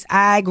phase.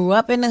 I grew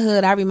up in the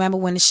hood. I remember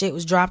when the shit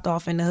was dropped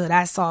off in the hood.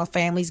 I saw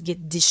families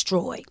get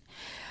destroyed.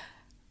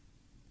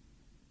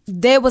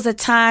 There was a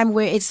time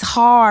where it's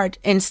hard,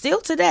 and still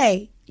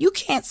today, you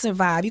can't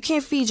survive. You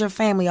can't feed your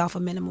family off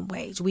of minimum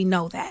wage. We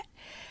know that.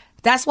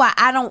 That's why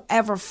I don't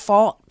ever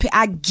fault.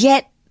 I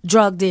get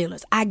drug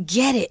dealers. I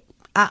get it.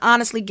 I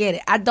honestly get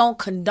it. I don't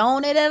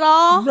condone it at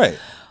all. Right.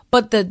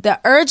 But the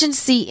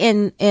urgency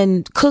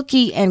in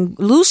Cookie and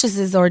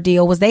Lucius's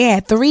ordeal was they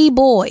had 3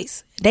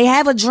 boys. They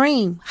have a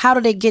dream. How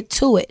do they get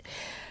to it?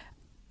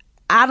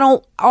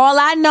 All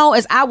I know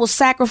is I will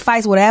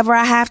sacrifice whatever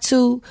I have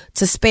to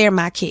spare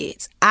my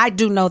kids. I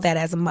do know that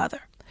as a mother.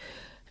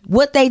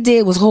 What they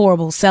did was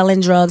horrible. Selling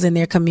drugs in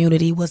their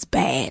community was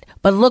bad.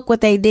 But look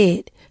what they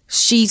did.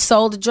 She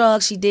sold the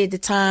drugs. She did the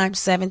time,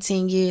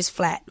 17 years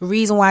flat. The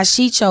reason why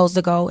she chose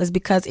to go is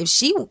because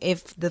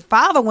if the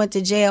father went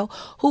to jail,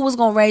 who was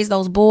going to raise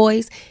those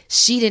boys?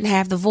 She didn't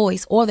have the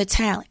voice or the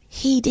talent.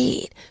 He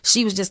did.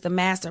 She was just the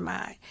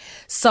mastermind.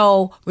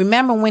 So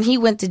remember when he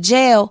went to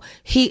jail,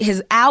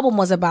 his album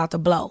was about to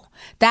blow.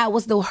 That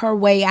was her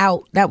way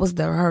out. That was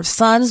her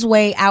son's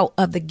way out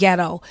of the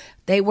ghetto.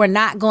 They were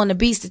not going to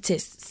be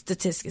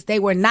statistics. They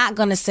were not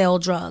going to sell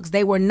drugs.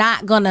 They were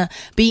not going to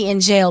be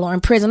in jail or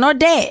in prison or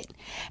dead.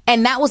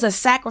 And that was a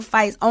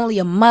sacrifice only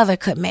a mother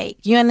could make.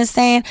 You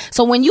understand?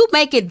 So when you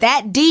make it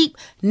that deep,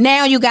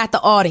 now you got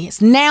the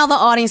audience. Now the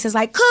audience is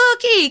like,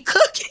 Cookie.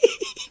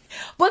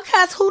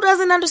 Because who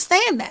doesn't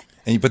understand that?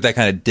 And you put that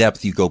kind of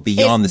depth, you go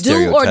beyond the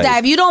stereotype. Do or die.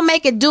 If you don't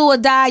make it do or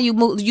die, you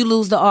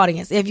lose the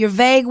audience. If you're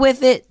vague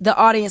with it, the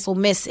audience will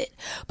miss it.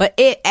 But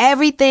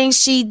everything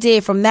she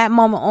did from that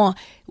moment on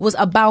was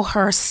about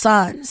her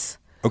sons.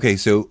 Okay,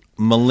 so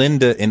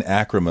Melinda in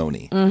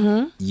Acrimony,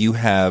 you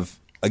have,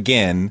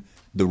 again,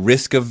 the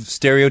risk of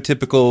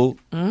stereotypical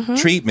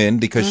treatment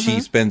because she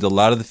spends a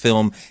lot of the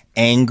film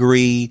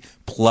angry,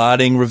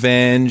 plotting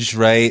revenge,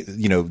 right?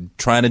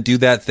 Trying to do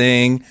that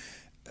thing,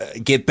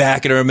 get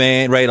back at her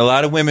man, right? A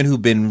lot of women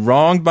who've been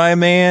wronged by a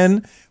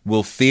man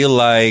will feel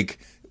like,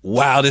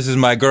 wow, this is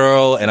my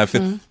girl, and I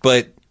feel,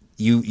 but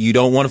you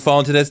don't want to fall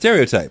into that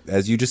stereotype,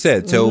 as you just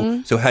said.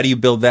 So how do you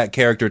build that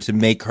character to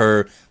make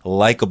her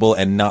likable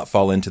and not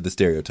fall into the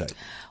stereotype?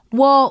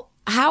 Well,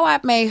 how I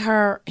made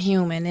her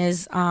human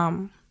is,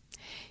 I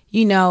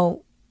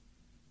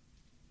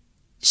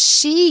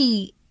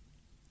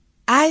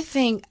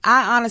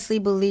honestly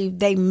believe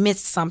they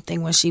missed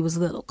something when she was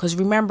little. Because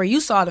remember, you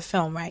saw the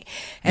film, right?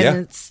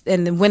 And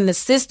then when the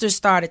sisters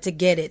started to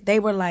get it, they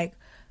were like,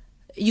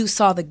 you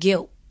saw the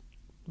guilt.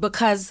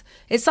 Because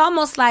it's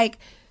almost like,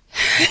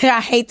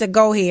 I hate to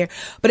go here,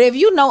 but if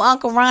you know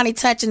Uncle Ronnie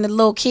touching the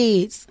little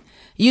kids,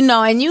 you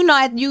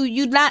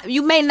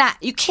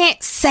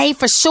can't say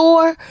for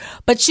sure,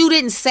 but you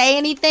didn't say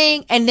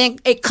anything, and then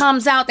it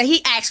comes out that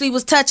he actually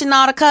was touching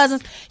all the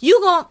cousins.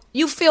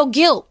 You feel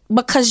guilt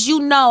because you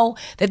know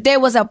that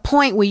there was a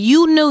point where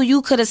you knew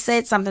you could have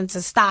said something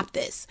to stop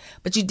this,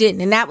 but you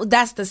didn't, and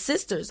that's the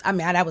sisters. I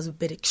mean, that was a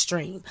bit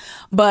extreme,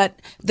 but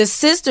the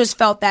sisters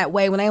felt that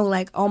way when they were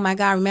like, "Oh my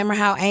God, remember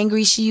how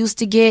angry she used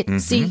to get?"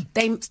 See,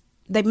 they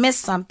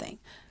missed something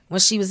when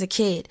she was a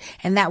kid,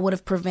 and that would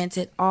have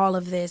prevented all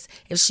of this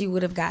if she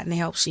would have gotten the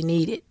help she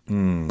needed.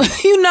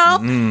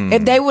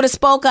 If they would have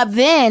spoke up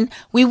then,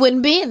 we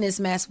wouldn't be in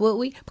this mess, would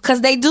we? Because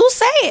they do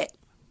say it.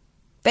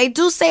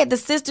 The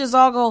sisters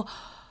all go,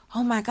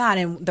 oh my God.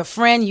 And the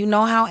friend, you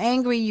know how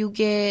angry you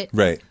get.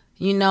 Right.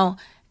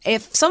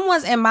 If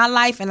someone's in my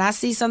life and I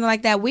see something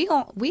like that, we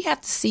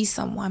have to see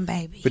someone,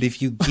 baby. But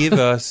if you give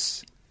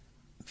us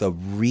the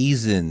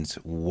reasons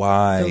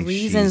why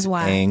she's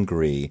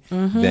angry,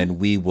 then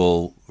we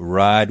will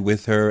ride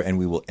with her and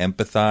we will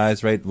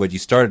empathize, right? What you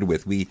started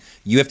with,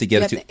 you have to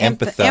get us to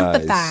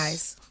empathize.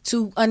 Empathize,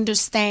 to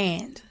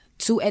understand,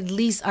 to at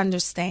least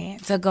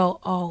understand, to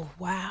go, oh,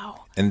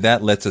 wow. And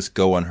that lets us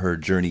go on her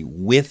journey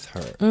with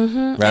her.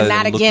 And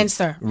not against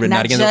her,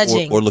 not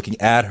judging. Or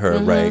looking at her,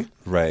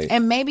 right.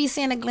 And maybe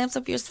seeing a glimpse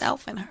of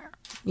yourself in her,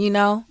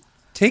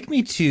 Take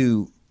me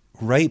to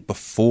right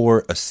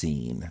before a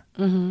scene,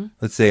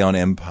 let's say on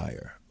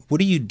Empire, what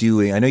are you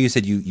doing? I know you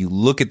said you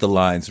look at the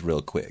lines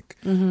real quick,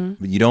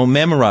 but you don't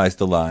memorize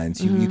the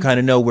lines. You kind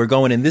of know we're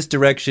going in this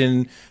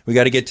direction. We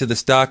got to get to the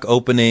stock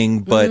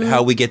opening, but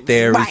how we get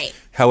there is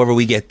however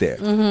we get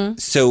there.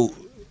 So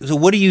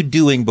what are you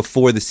doing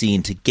before the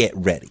scene to get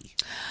ready?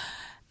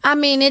 I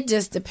mean, it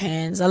just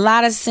depends. A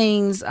lot of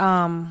scenes,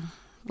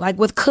 like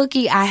with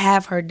Cookie, I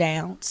have her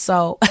down.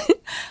 So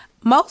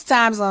most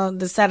times on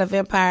the set of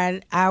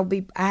Empire, I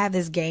have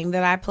this game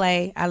that I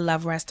play. I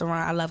love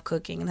restaurant. I love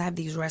cooking, and I have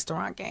these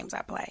restaurant games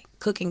I play.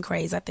 Cooking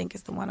Craze, I think,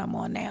 is the one I'm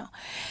on now.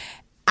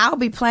 I'll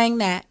be playing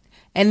that,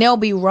 and they'll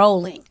be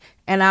rolling,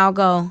 and I'll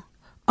go,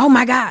 "Oh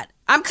my God,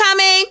 I'm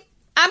coming,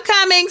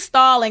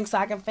 stalling so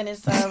I can finish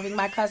serving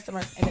my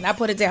customers." And then I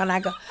put it down and I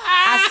go,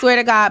 I swear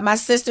to God, my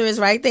sister is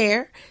right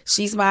there.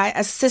 She's my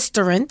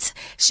assistant.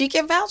 She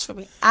can vouch for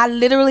me. I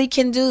literally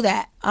can do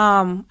that.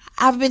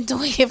 I've been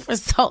doing it for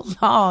so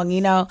long,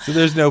 you know. So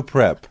there's no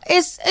prep.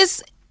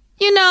 It's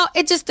you know,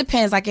 it just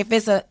depends. Like if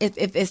it's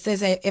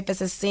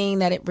a scene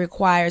that it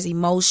requires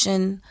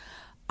emotion,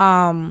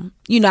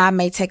 you know, I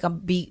may take a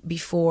beat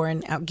before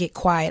and I'll get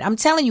quiet. I'm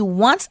telling you,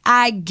 once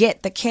I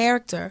get the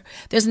character,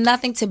 there's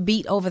nothing to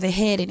beat over the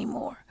head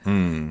anymore.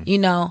 You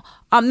know,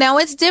 now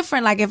it's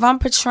different. Like if I'm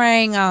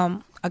portraying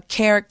a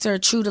character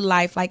true to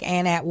life, like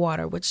Anne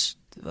Atwater, which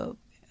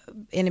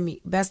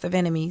Best of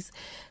Enemies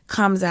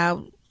comes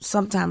out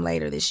sometime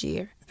later this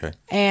year. Okay.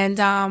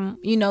 And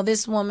you know,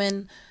 this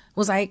woman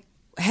was like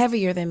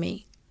heavier than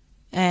me,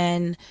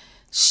 and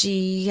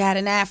she had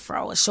an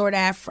afro, a short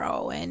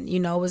afro, and, you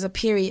know, it was a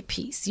period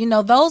piece. You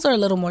know, those are a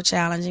little more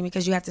challenging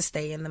because you have to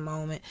stay in the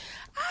moment.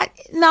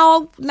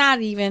 No, not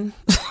even.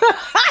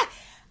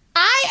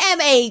 I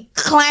am a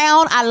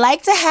clown. I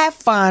like to have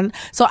fun,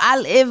 so I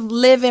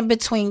live in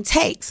between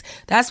takes.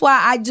 That's why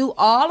I do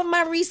all of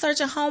my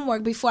research and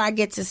homework before I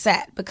get to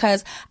set,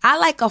 because I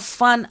like a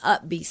fun,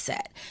 upbeat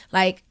set.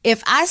 Like,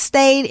 if I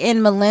stayed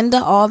in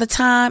Melinda all the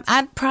time,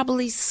 I'd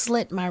probably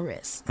slit my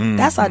wrist.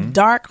 That's a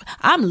dark,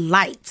 I'm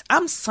light.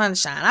 I'm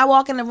sunshine. I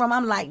walk in the room,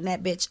 I'm lighting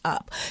that bitch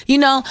up. You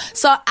know?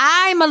 So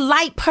I'm a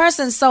light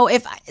person. So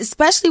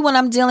especially when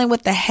I'm dealing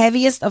with the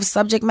heaviest of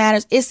subject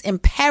matters, it's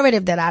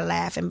imperative that I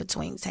laugh in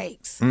between takes.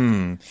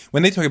 When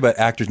they talk about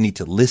actors need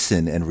to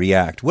listen and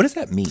react, what does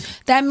that mean?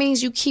 That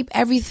means you keep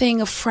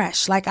everything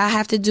fresh, like I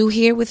have to do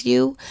here with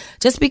you.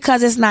 Just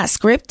because it's not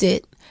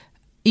scripted,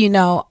 you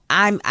know,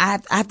 I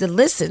have to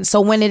listen.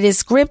 So when it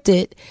is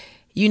scripted,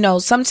 you know,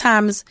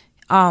 sometimes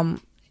what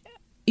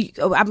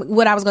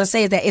I was going to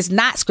say is that it's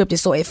not scripted,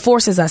 so it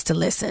forces us to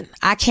listen.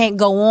 I can't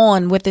go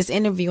on with this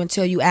interview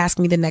until you ask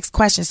me the next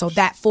question, so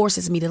that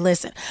forces me to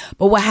listen.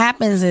 But what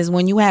happens is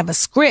when you have a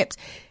script,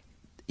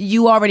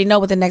 you already know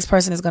what the next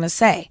person is going to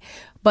say.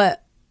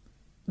 But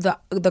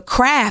the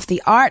craft,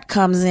 the art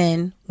comes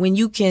in when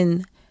you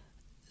can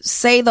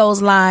say those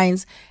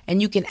lines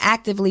and you can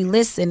actively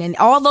listen. And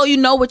although you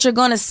know what you're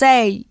going to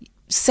say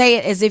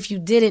it as if you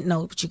didn't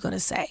know what you're going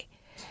to say.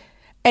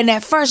 And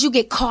at first you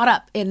get caught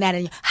up in that.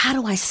 And how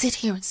do I sit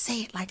here and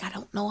say it like I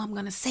don't know I'm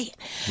going to say it?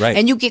 Right.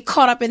 And you get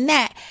caught up in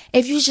that.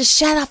 If you just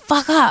shut the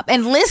fuck up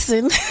and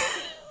listen...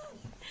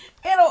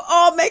 It'll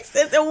all make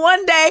sense. And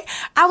one day,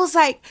 I was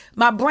like,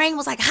 my brain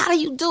was like, how do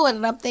you do it?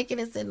 And I'm thinking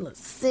it's in the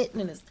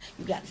sitting, and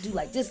you got to do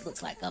like this.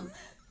 Looks like I'm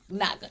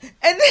not good. And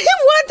then one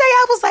day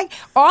I was like,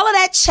 all of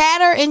that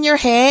chatter in your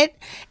head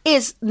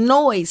is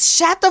noise.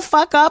 Shut the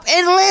fuck up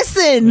and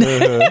listen.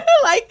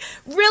 Like,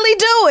 really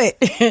do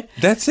it.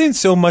 That's in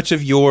so much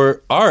of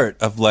your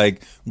art of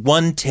like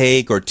one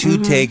take or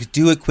two takes,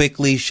 do it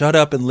quickly, shut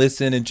up and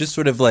listen, and just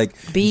sort of like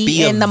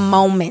be in the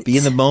moment. Be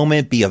in the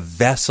moment, be a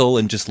vessel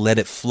and just let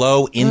it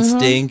flow,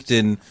 instinct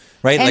and...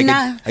 Right, and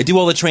like I do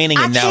all the training,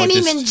 and now I can't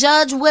even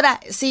judge what I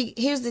see.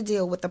 Here's the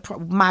deal with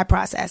my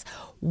process.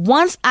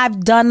 Once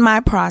I've done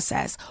my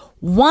process,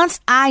 once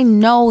I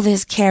know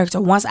this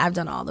character, once I've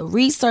done all the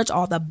research,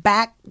 all the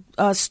back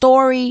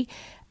story,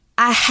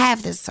 I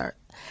have this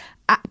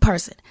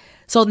person.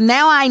 So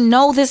now I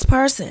know this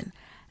person.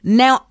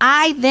 Now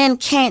I then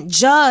can't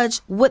judge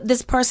what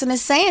this person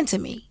is saying to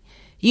me,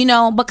 you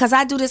know, because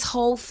I do this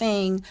whole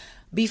thing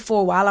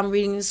before, while I'm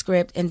reading the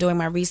script and doing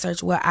my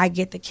research, where I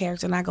get the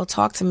character and I go,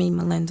 talk to me,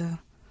 Melinda.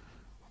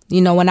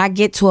 You know, when I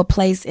get to a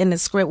place in the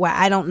script where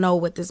I don't know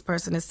what this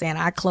person is saying,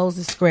 I close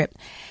the script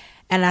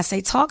and I say,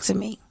 talk to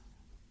me.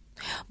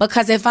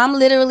 Because if I'm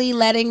literally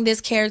letting this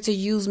character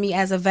use me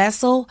as a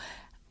vessel,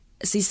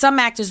 see, some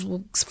actors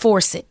will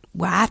force it.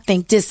 Well, I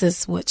think this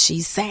is what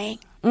she's saying.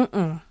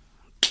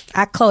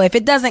 I close. If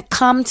it doesn't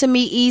come to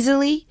me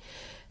easily,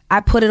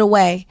 I put it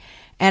away.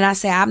 And I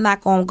say, I'm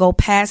not going to go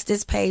past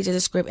this page of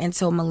the script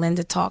until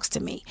Melinda talks to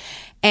me.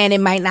 And it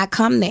might not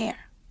come there.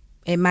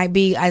 It might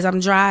be as I'm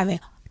driving,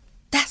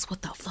 that's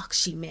what the fuck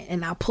she meant.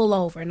 And I'll pull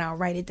over and I'll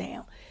write it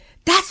down.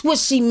 That's what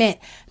she meant.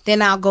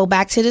 Then I'll go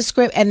back to the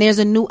script and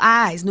there's new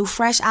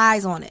fresh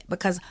eyes on it.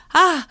 Because,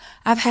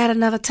 I've had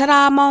another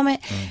ta-da moment.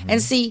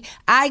 And see,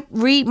 I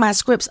read my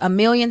scripts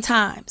 1,000,000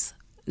 times.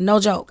 No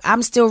joke.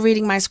 I'm still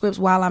reading my scripts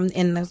while I'm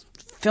in the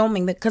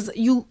filming because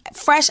you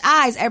fresh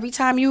eyes every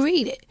time you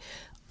read it.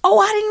 Oh,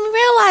 I didn't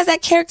realize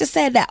that character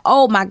said that.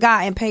 Oh my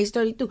God, in page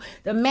 32,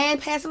 the man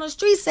passing on the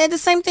street said the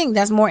same thing.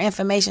 That's more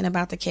information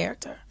about the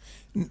character.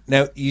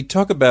 Now, you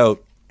talk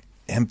about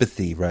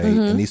empathy, right?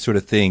 And these sort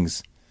of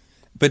things.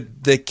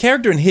 But the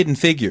character in Hidden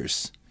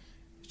Figures,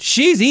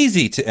 she's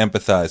easy to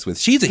empathize with.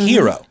 She's a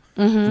hero,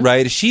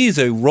 right? She's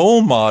a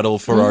role model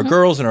for our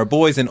girls and our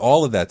boys and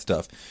all of that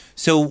stuff.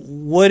 So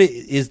what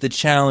is the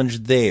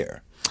challenge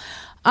there?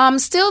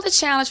 Still the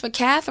challenge for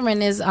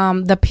Catherine is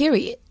the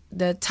period.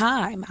 The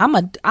time. I'm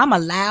a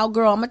loud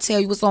girl. I'm gonna tell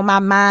you what's on my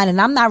mind,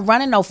 and I'm not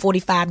running no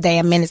 45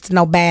 damn minutes to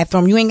no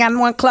bathroom. You ain't got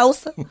one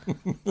closer, and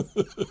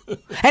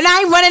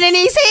I ain't running in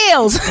these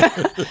hills.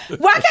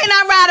 Why can't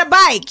I ride a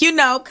bike? You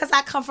know, because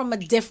I come from a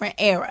different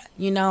era.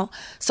 You know,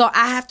 so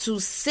I have to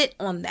sit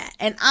on that,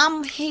 and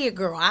I'm here,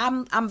 girl.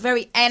 I'm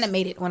very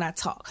animated when I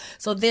talk.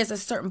 So there's a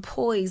certain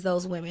poise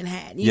those women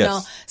had. You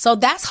know, so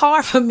that's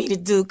hard for me to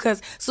do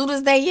because as soon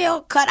as they yell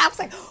cut, I was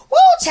like, "Woo,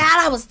 child!"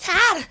 I was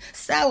tired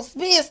of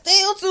being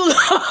still too.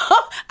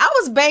 I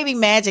was baby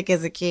magic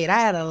as a kid.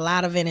 I had a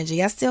lot of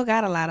energy. I still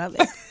got a lot of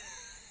it.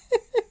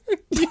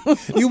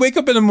 You wake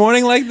up in the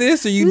morning like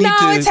this, or you need to?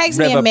 No, it takes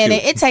me a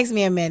minute. It takes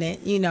me a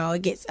minute. You know,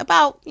 it gets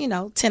about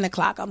 10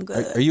 o'clock. I'm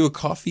good. Are you a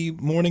coffee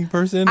morning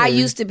person? I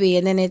used to be,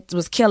 and then it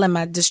was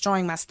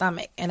destroying my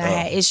stomach, and I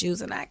had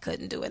issues, and I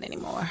couldn't do it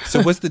anymore.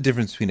 So, what's the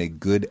difference between a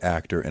good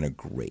actor and a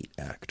great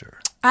actor?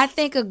 I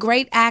think a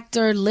great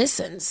actor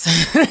listens.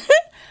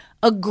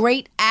 A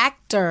great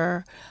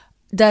actor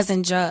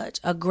doesn't judge.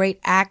 A great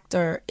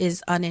actor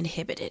is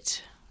uninhibited.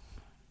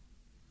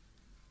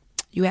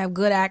 You have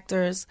good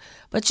actors,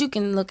 but you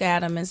can look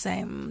at them and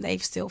say they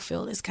still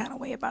feel this kind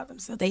of way about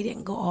themselves. They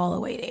didn't go all the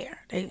way there.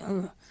 They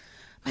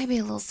maybe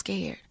a little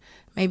scared.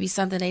 Maybe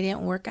something they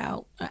didn't work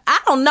out. I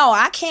don't know.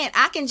 I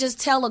can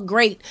just tell a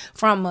great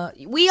from a.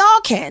 We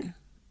all can.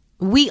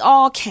 We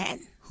all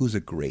can. Who's a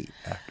great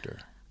actor?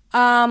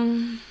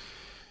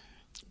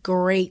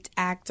 Great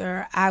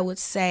actor. I would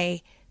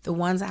say the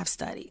ones I've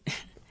studied.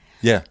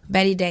 Yeah.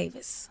 Betty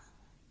Davis,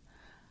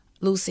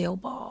 Lucille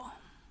Ball,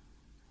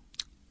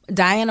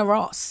 Diana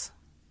Ross.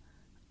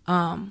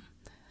 What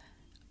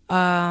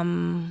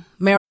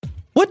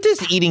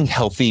does eating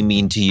healthy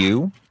mean to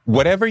you?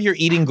 Whatever your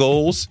eating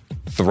goals,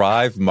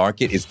 Thrive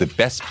Market is the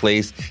best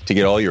place to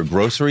get all your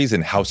groceries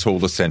and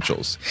household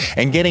essentials.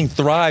 And getting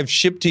Thrive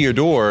shipped to your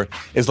door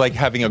is like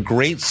having a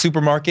great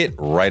supermarket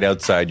right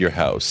outside your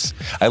house.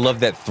 I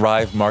love that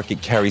Thrive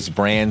Market carries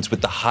brands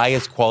with the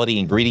highest quality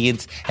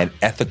ingredients and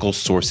ethical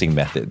sourcing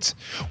methods.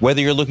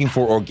 Whether you're looking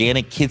for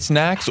organic kid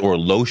snacks or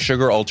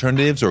low-sugar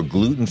alternatives or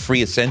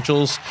gluten-free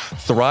essentials,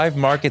 Thrive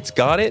Market's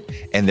got it,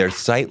 and their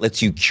site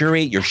lets you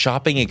curate your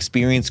shopping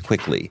experience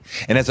quickly.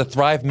 And as a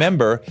Thrive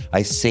member,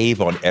 I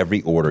save on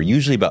every order,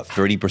 usually about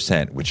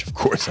 30%, which of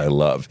course I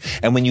love.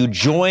 And when you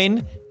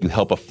join, you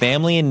help a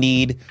family in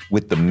need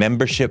with the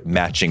membership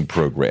matching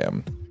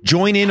program.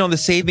 Join in on the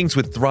savings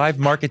with Thrive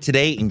Market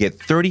today and get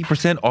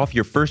 30% off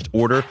your first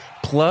order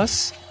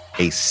plus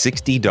a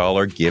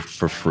 $60 gift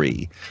for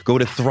free. Go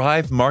to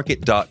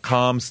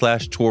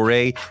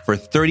thrivemarket.com/Touré for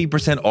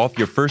 30% off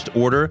your first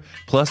order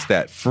plus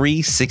that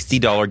free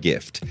 $60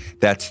 gift.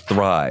 That's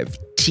Thrive,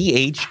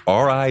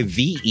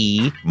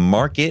 THRIVE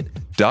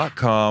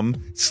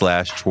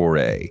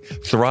market.com/Touré.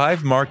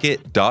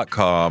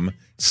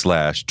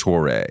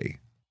 thrivemarket.com/Touré.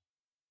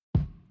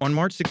 On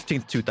March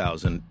 16,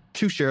 2000,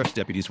 2 sheriff's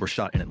deputies were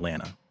shot in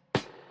Atlanta.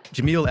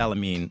 Jamil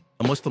Al-Amin,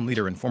 a Muslim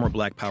leader and former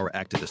Black Power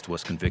activist,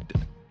 was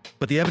convicted.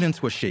 But the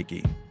evidence was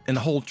shaky, and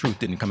the whole truth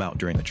didn't come out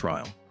during the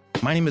trial.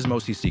 My name is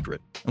Mosi Secret,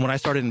 and when I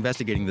started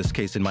investigating this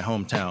case in my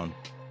hometown,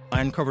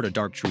 I uncovered a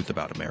dark truth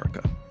about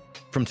America.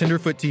 From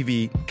Tenderfoot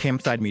TV,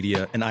 Campside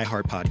Media, and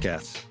iHeart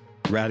Podcasts,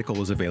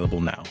 Radical is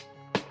available now.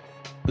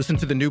 Listen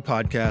to the new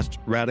podcast,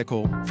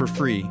 Radical, for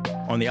free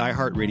on the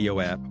iHeart Radio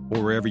app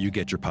or wherever you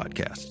get your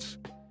podcasts.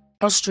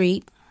 Meryl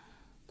Streep,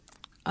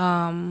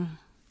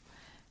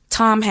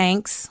 Tom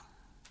Hanks.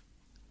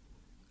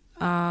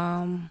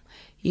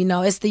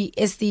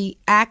 It's the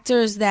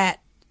actors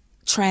that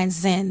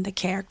transcend the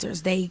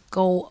characters. They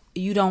go,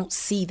 you don't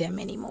see them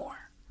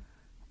anymore.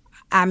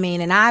 I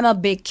mean, and I'm a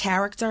big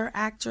character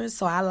actress,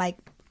 so I like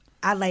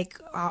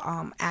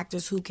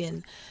actors who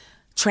can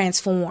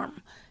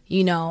transform,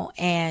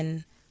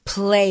 and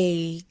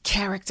play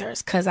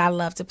characters, because I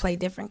love to play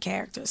different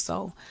characters.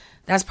 So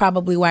that's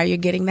probably why you're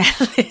getting that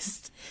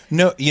list.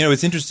 No,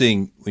 it's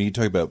interesting when you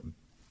talk about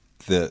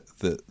the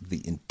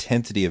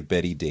intensity of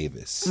Betty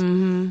Davis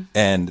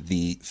and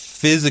the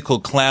physical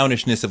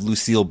clownishness of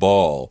Lucille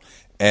Ball,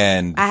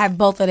 and I have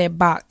both of their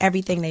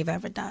everything they've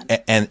ever done,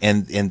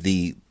 and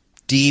the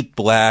deep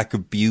black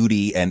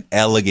beauty and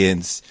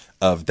elegance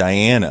of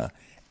Diana,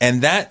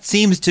 and that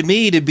seems to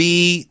me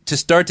to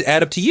start to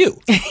add up to you.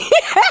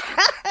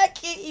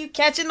 You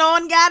catching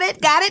on? Got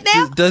it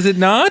now? Does it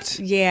not?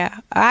 Yeah,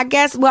 I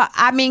guess. Well,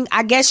 I mean,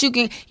 I guess you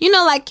can.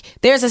 Like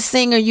there's a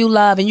singer you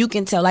love, and you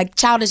can tell. Like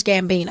Childish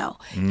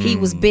Gambino, he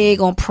was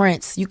big on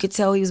Prince. You could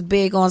tell he was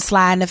big on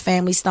Sly and the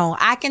Family Stone.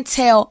 I can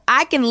tell.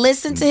 I can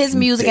listen to his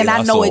music, and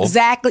I know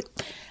exactly.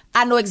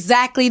 I know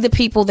exactly the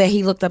people that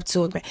he looked up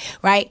to,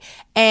 right?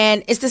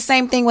 And it's the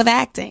same thing with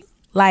acting.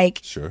 Like,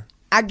 sure.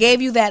 I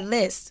gave you that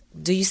list.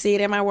 Do you see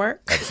it in my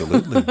work?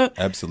 Absolutely.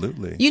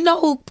 Absolutely. You know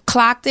who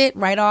clocked it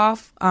right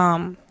off?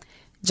 John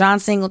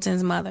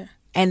Singleton's mother.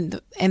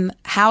 And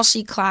how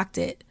she clocked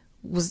it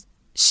was,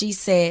 she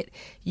said,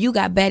 "You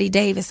got Betty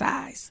Davis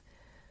eyes."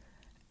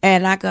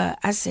 And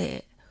I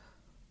said,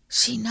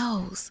 she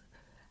knows.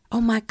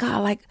 Oh my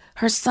God, like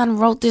her son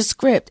wrote this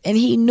script and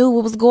he knew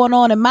what was going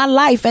on in my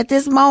life at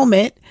this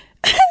moment.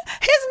 His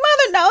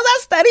mother knows I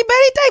studied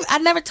Betty Davis. I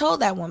never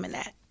told that woman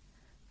that.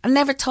 I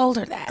never told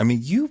her that. I mean,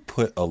 you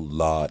put a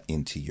lot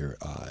into your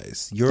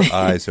eyes. Your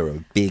eyes are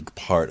a big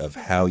part of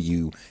how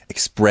you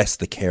express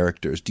the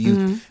characters. Do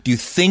you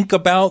think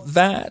about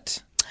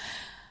that?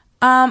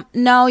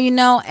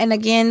 No, and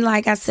again,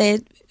 like I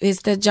said,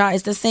 it's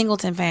the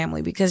Singleton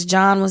family, because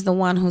John was the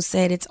one who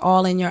said it's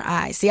all in your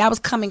eyes. See, I was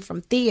coming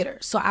from theater,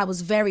 so I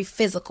was very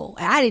physical.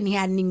 I hadn't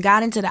even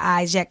got into the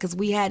eyes yet because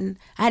I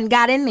hadn't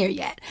got in there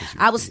yet.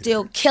 I was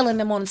still killing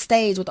them on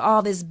stage with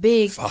all this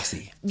big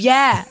Fosse.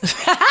 Yeah.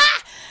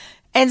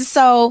 And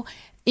so,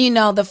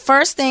 the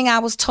first thing I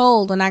was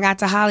told when I got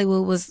to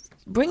Hollywood was,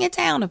 bring it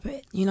down a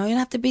bit. You don't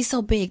have to be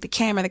so big. The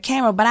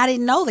camera. But I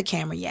didn't know the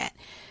camera yet.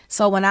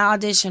 So when I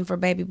auditioned for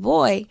Baby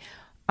Boy,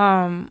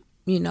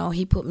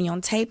 he put me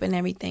on tape and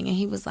everything. And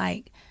he was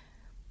like,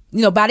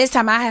 by this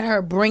time I had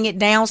heard bring it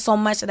down so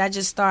much that I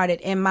just started.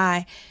 In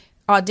my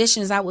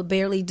auditions, I would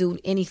barely do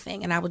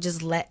anything. And I would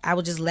just let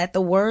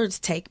the words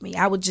take me.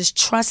 I would just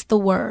trust the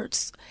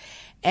words.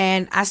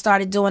 And I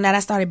started doing that. I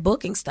started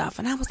booking stuff.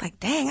 And I was like,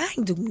 dang, I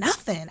ain't do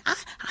nothing. I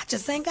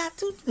just ain't got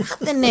to do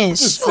nothing then.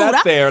 Just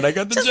sat there and I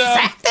got the job. Just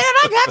sat there and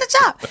I got the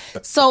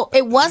job. So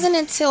it wasn't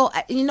until,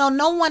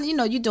 no one,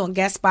 you doing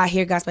guest spot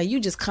here, guest spot. You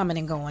just coming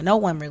and going. No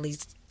one really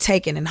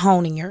taking and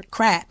honing your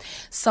craft.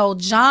 So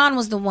John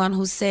was the one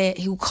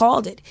who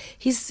called it.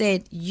 He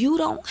said, you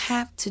don't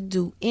have to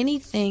do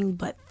anything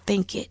but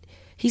think it.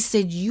 He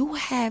said, you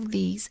have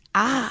these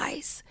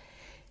eyes.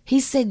 He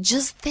said,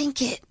 just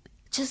think it.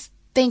 Just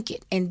think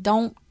it and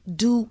don't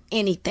do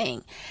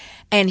anything.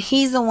 And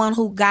he's the one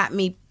who got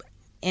me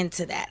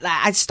into that.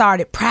 Like, I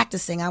started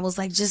practicing. I was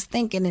like just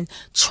thinking and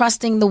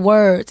trusting the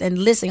words and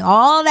listening.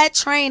 All that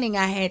training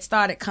I had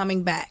started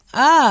coming back.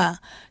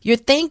 You're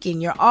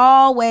thinking. You're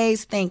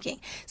always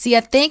thinking. See,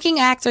 a thinking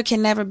actor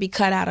can never be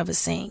cut out of a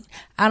scene.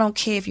 I don't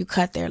care if you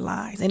cut their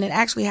lines. And it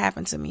actually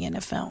happened to me in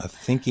a film. A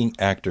thinking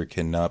actor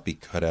cannot be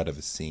cut out of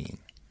a scene.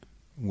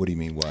 What do you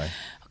mean, why?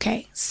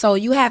 Okay, so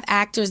you have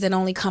actors that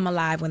only come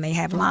alive when they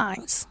have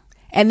lines.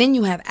 And then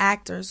you have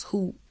actors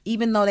who,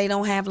 even though they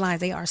don't have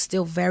lines, they are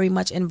still very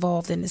much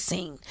involved in the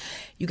scene.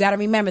 You got to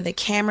remember the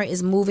camera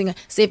is moving.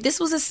 See, if this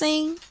was a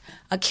scene,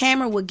 a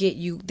camera would get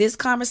you this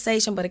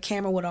conversation, but a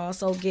camera would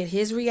also get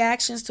his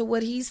reactions to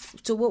what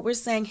we're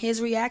saying,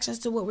 his reactions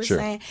to what we're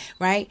saying,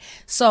 right?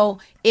 So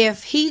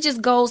if he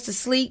just goes to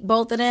sleep,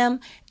 both of them,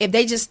 if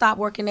they just stop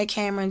working their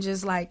camera and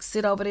just like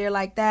sit over there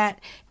like that,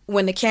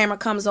 when the camera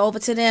comes over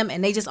to them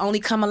and they just only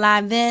come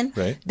alive then,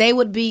 they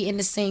would be in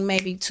the scene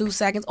maybe 2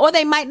 seconds, or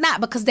they might not,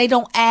 because they're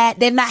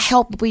not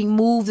helping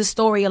move the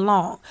story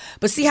along.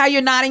 But see how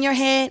you're nodding your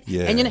head?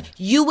 Yeah. And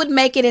you would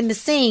make it in the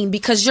scene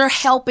because you're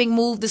helping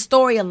move the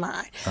story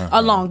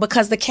along,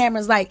 because the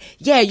camera's like,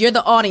 yeah, you're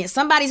the audience.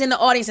 Somebody's in the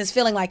audience is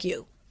feeling like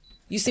you.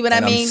 You see what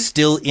I mean? I'm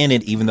still in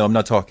it even though I'm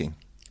not talking.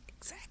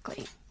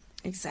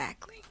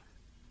 Exactly.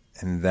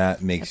 And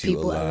that makes you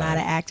alive. A lot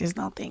of actors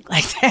don't think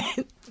like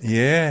that.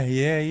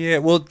 Yeah.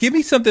 Well, give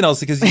me something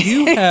else, because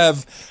you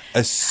have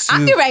a suit.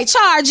 I'll be ready to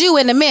charge you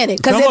in a minute.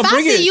 Because if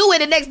I see you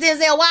in the next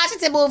Denzel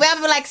Washington movie,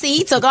 I'm like, see,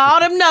 he took all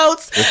them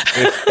notes.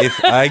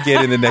 If I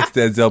get in the next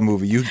Denzel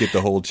movie, you get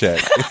the whole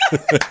check.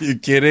 You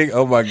kidding?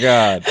 Oh, my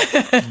God.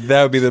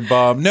 That would be the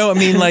bomb. No, I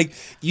mean, like,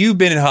 you've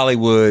been in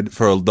Hollywood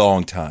for a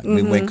long time. I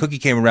mean, when Cookie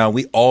came around,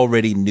 we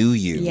already knew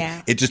you.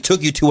 Yeah. It just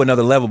took you to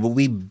another level, but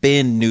we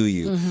knew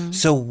you.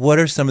 So what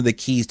are some of the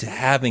keys to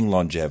having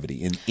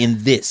longevity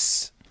in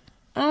this?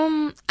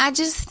 I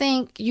just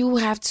think you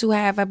have to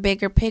have a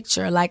bigger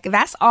picture. Like,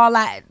 that's all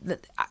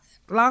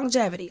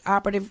longevity,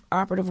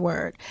 operative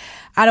word.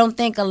 I don't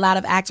think a lot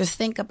of actors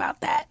think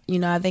about that.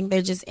 I think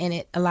they're just in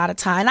it a lot of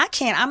time. And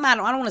I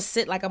don't want to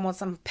sit like I'm on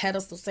some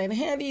pedestal saying,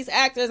 hey, these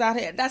actors out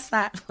here. That's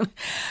not,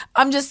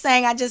 I'm just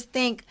saying, I just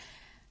think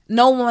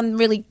no one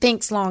really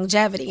thinks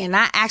longevity. And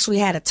I actually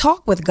had a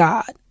talk with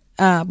God.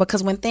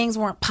 Because when things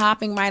weren't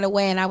popping right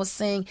away, and I was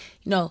saying,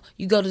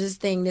 you go to this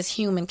thing, this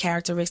human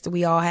characteristic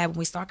we all have, and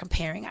we start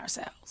comparing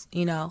ourselves,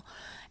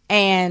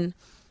 and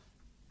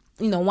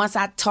once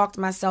I talked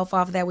myself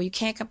off that, well, you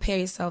can't compare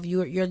yourself.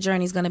 Your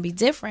journey's going to be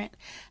different.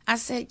 I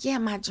said, yeah,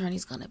 my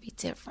journey's going to be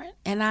different.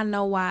 And I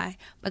know why.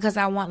 Because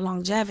I want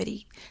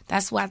longevity.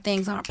 That's why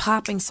things aren't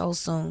popping so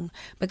soon.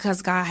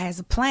 Because God has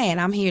a plan.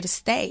 I'm here to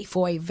stay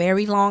for a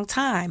very long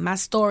time. My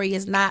story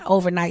is not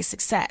overnight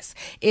success.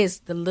 It's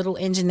the little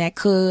engine that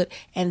could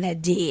and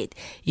that did,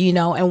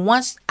 And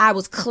once I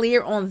was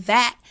clear on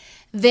that,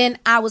 then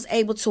I was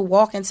able to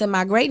walk into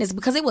my greatness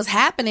because it was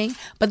happening.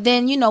 But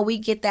then, we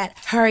get that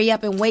hurry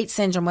up and wait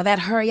syndrome, or that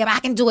hurry up, I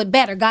can do it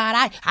better.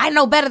 God, I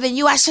know better than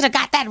you. I should have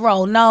got that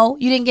role. No,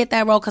 you didn't get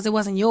that role because it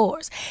wasn't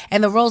yours.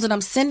 And the roles that I'm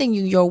sending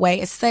you your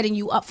way is setting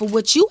you up for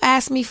what you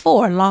asked me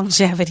for,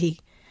 longevity.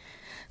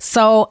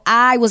 So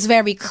I was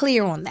very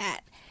clear on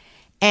that.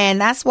 And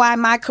that's why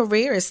my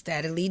career is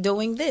steadily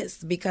doing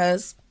this,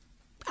 because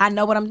I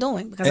know what I'm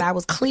doing, because I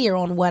was clear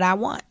on what I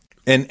want.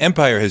 And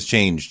Empire has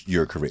changed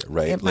your career,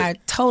 right? Empire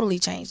totally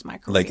changed my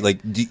career.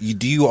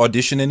 Do you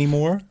audition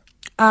anymore?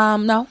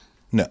 No.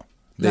 No.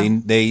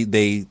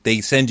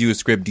 They send you a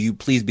script. Do you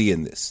please be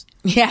in this?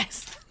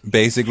 Yes.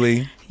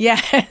 Basically?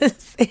 Yes.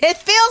 It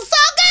feels so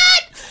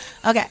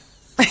good. Okay.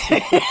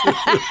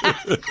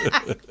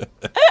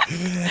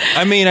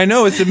 I mean, I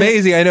know it's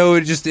amazing. I know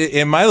just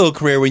in my little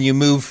career, when you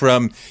move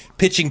from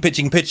pitching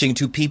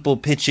to people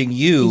pitching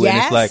you, yes.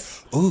 And it's like,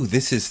 oh,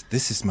 this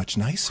is much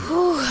nicer.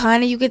 Ooh,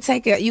 honey, you could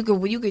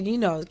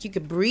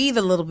breathe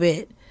a little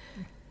bit.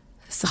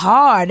 It's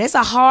hard. It's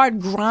a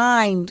hard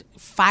grind,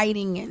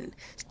 fighting and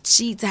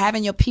cheats,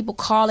 having your people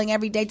calling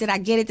every day. Did I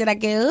get it? Did I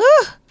get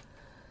it?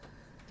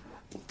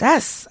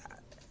 That's.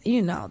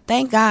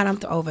 Thank God I'm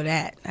over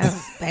that. That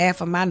was bad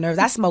for my nerves.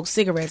 I smoked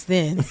cigarettes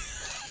then.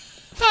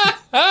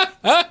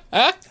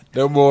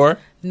 No more.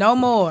 No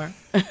more.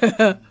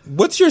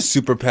 What's your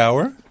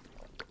superpower?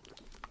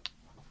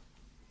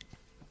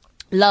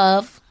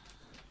 Love.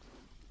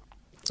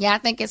 Yeah, I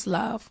think it's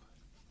love.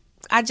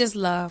 I just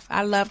love.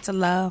 I love to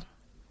love.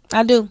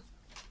 I do.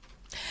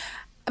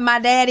 My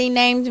daddy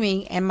named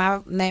me, and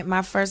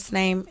my first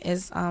name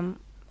is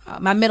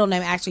my middle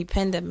name actually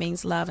Penda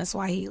means love in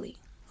Swahili.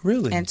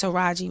 Really? And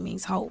Taraji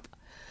means hope.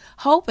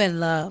 Hope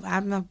and love.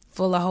 I'm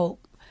full of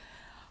hope.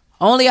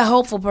 Only a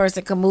hopeful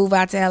person can move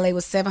out to LA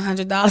with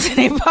 $700 in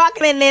their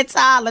pocket and their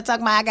toddler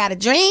talking about, I got a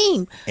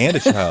dream. And a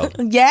child.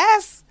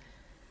 Yes.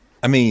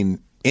 I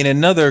mean, in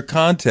another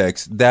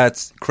context,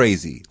 that's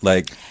crazy.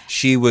 Like,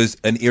 she was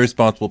an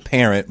irresponsible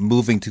parent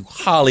moving to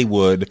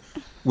Hollywood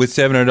with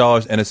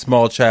 $700 and a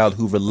small child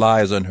who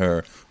relies on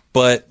her.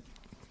 But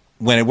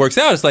when it works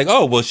out, it's like,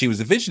 oh, well, she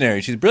was a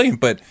visionary. She's brilliant.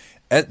 But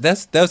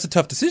that was a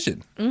tough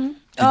decision. Mm-hmm.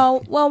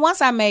 Oh, well,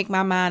 once I make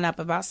my mind up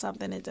about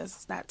something,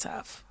 it's not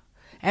tough.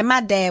 And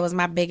my dad was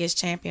my biggest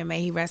champion.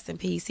 May he rest in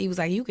peace. He was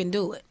like, you can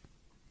do it.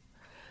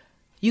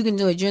 You can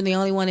do it. You're the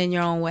only one in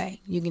your own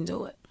way. You can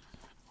do it.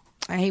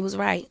 And he was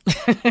right.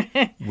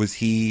 Was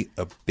he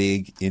a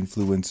big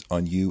influence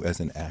on you as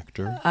an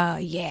actor?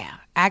 Yeah.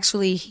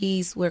 Actually,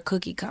 he's where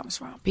Cookie comes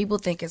from. People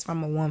think it's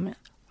from a woman.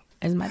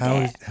 It's my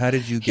dad. How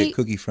did you get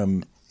Cookie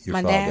from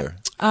your father?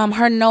 Dad,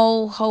 her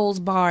no holds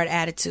barred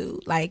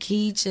attitude. Like,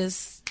 he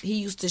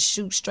used to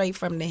shoot straight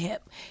from the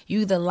hip.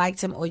 You either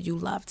liked him or you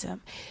loved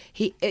him.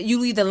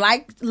 You either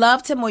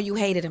loved him or you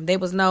hated him. There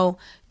was no,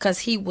 because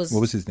he was.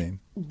 What was his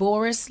name?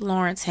 Boris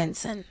Lawrence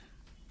Henson.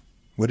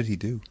 What did he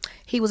do?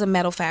 He was a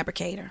metal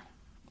fabricator,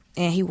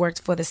 and he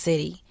worked for the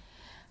city.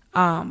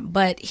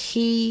 But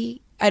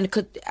he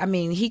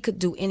could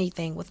do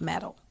anything with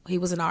metal. He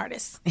was an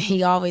artist.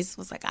 He always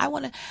was like,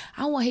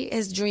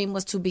 his dream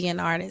was to be an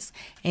artist.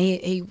 And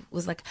he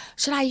was like,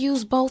 should I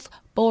use both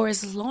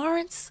Boris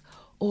Lawrence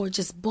or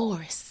just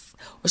Boris?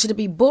 Or should it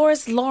be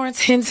Boris Lawrence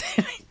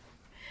Henson?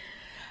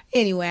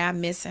 Anyway, I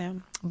miss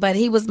him. But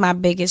he was my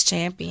biggest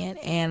champion.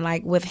 And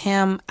like with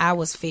him, I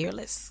was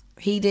fearless.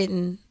 He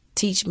didn't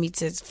teach me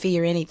to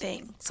fear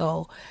anything.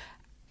 So,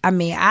 I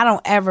mean, I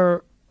don't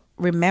ever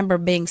remember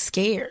being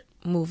scared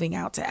moving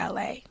out to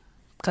LA.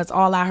 Because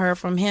all I heard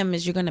from him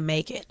is, you're going to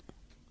make it.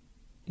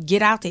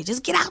 Get out there.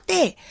 Just get out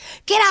there.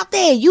 Get out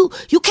there. You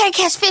can't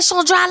catch fish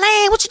on dry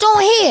land. What you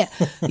doing here?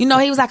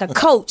 He was like a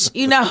coach,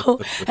 And I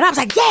was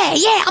like,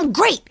 yeah, I'm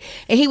great.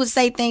 And he would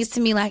say things to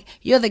me like,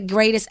 you're the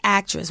greatest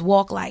actress.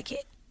 Walk like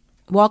it.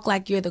 Walk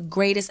like you're the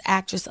greatest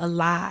actress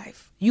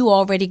alive. You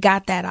already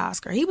got that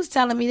Oscar. He was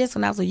telling me this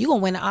when I was like, you're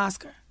going to win an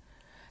Oscar.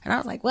 And I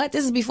was like, what?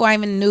 This is before I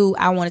even knew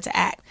I wanted to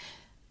act.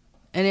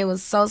 And it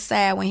was so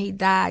sad when he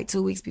died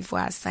 2 weeks before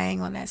I sang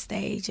on that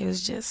stage. It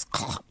was just,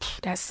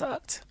 that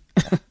sucked.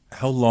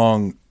 How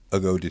long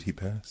ago did he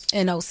pass?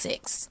 In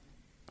 2006.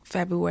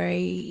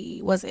 February,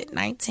 was it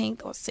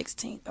 19th or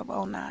 16th of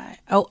 2009?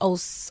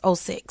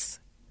 2006.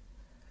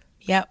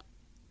 Yep.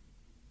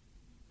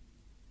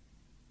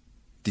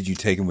 Did you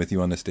take him with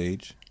you on the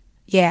stage?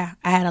 Yeah,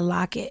 I had a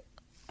locket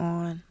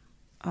on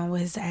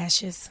with his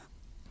ashes.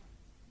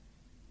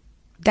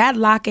 That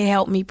locket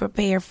helped me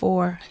prepare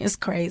for, it's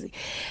crazy.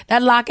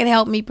 That locket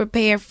helped me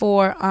prepare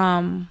for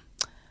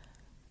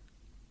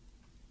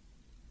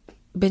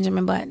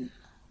Benjamin Button.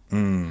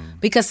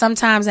 Because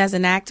sometimes as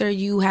an actor,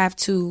 you have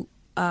to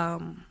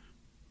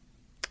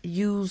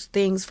use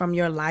things from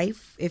your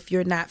life if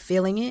you're not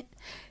feeling it.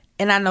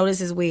 And I know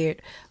this is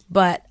weird,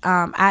 but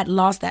I'd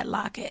lost that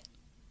locket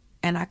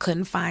and I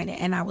couldn't find it,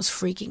 and I was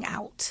freaking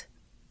out.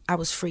 I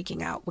was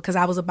freaking out because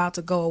I was about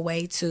to go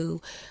away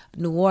to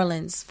New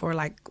Orleans for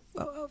like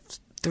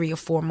 3 or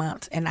 4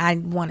 months, and I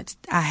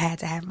had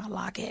to have my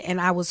locket,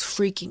 and I was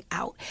freaking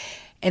out.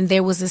 And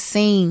there was a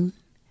scene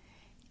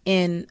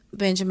in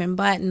Benjamin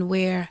Button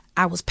where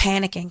I was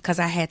panicking because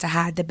I had to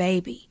hide the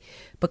baby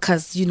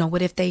because, you know,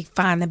 what if they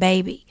find the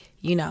baby,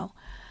 you know?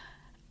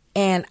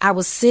 And I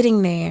was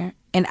sitting there,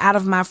 and out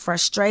of my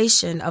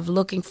frustration of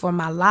looking for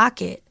my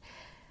locket,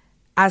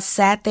 I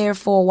sat there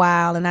for a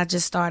while and I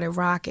just started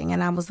rocking,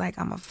 and I was like,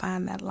 I'm going to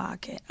find that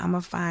locket. I'm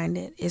going to find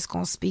it. It's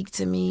going to speak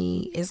to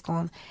me.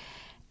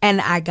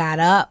 And I got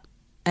up,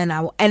 and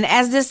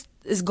as this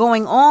is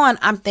going on,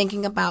 I'm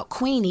thinking about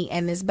Queenie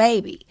and this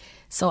baby.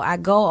 So I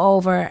go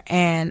over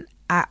and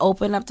I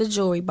open up the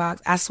jewelry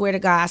box. I swear to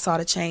God, I saw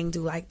the chain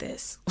do like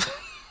this.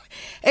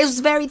 It was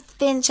very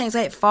thin chain,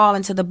 so it fall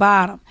into the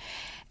bottom.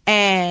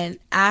 And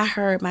I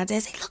heard my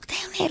dad say, "Look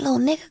down there, little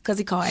nigga," because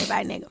he called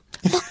everybody nigga.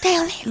 "Look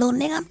down there, little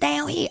nigga, I'm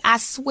down here." I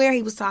swear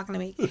he was talking to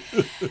me.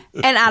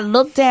 And I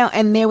looked down,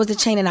 and there was a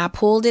chain, and I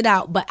pulled it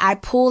out. But I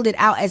pulled it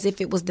out as if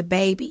it was the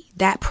baby,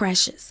 that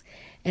precious.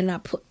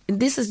 And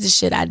this is the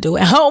shit I do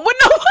at home when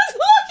no one's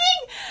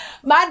looking.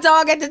 My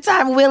dog at the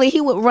time, Willie, he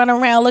would run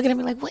around looking at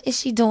me like, what is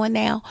she doing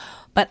now?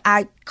 But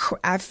I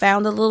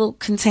found a little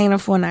container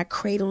for it, and I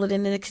cradled it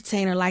in the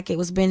container like it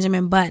was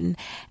Benjamin Button.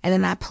 And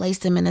then I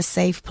placed him in a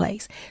safe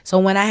place. So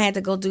when I had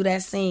to go do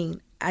that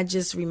scene, I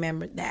just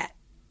remembered that,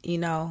 you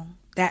know,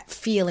 that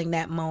feeling,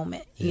 that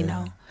moment, you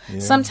know. Yeah.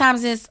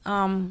 Sometimes it's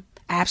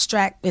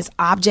abstract, it's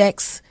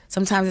objects.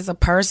 Sometimes it's a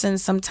person.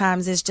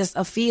 Sometimes it's just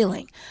a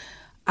feeling.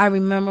 I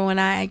remember when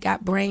I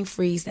got brain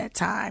freeze that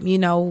time, you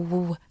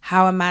know,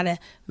 how am I to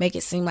make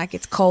it seem like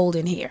it's cold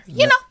in here?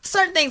 You know,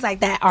 certain things like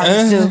that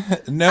artists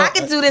do. I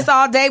could do this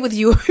all day with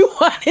you if you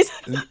wanted.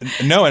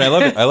 No, and I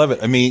love it. I love it.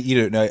 I mean,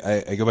 you know,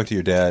 I go back to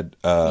your dad.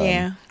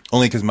 Yeah.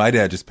 Only because my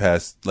dad just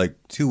passed like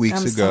 2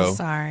 weeks ago. I'm so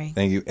sorry.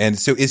 Thank you. And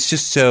so it's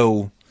just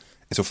so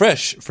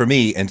fresh for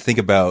me, and think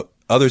about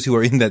others who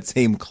are in that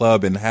same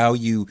club and how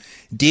you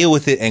deal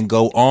with it and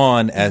go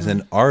on as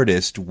an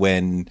artist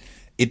when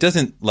it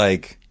doesn't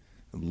like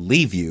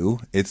leave you.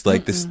 It's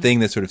like this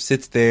thing that sort of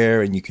sits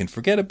there and you can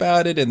forget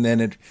about it, and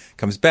then it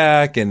comes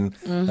back, and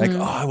like,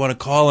 oh, I want to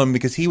call him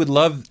because he would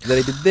love that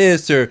I did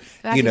this, or if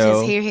I could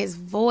just hear his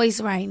voice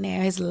right now,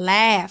 his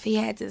laugh. He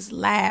had this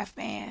laugh,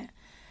 man.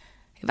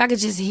 If I could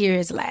just hear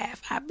his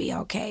laugh, I'd be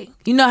okay.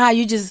 You know how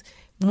you just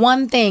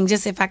one thing,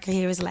 just if I could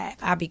hear his laugh,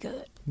 I'd be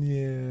good.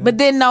 Yeah. But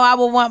then no, I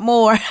would want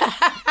more.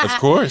 Of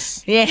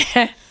course.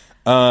 Yeah.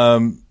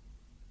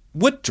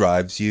 What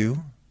drives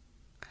you?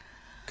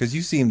 Because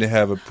you seem to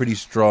have a pretty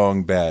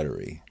strong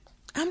battery.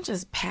 I'm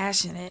just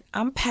passionate.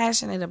 I'm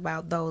passionate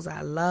about those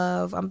I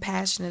love. I'm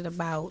passionate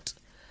about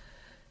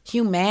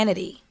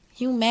humanity.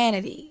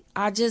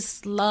 I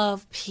just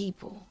love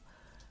people.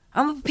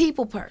 I'm a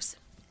people person.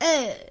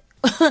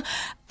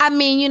 I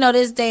mean, you know,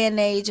 this day and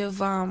age of,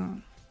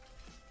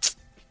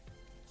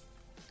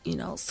 you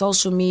know,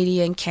 social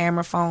media and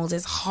camera phones,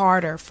 it's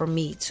harder for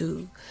me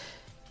to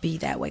be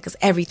that way because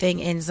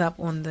everything ends up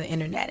on the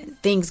internet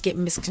and things get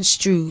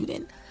misconstrued,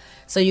 and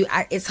so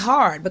it's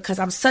hard because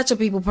I'm such a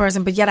people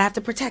person, but yet I have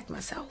to protect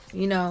myself,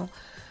 you know.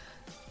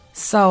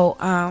 So,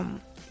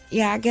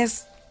 yeah, I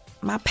guess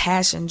my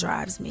passion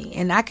drives me,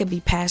 and I could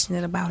be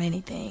passionate about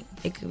anything.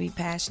 It could be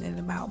passionate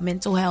about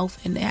mental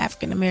health in the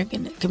African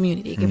American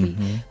community. It could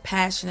be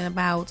passionate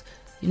about,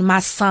 you know,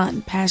 my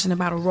son, passionate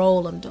about a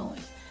role I'm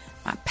doing.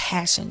 My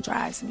passion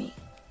drives me.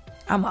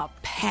 I'm a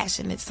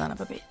passionate son of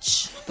a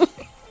bitch.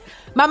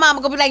 My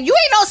mama gonna be like, "You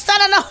ain't no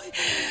son of no."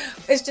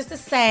 It's just a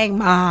saying,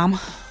 Mom.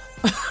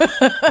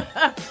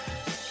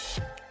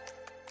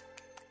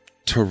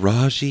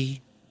 Taraji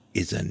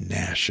is a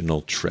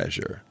national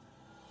treasure.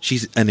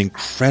 She's an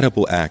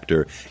incredible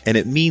actor, and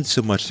it means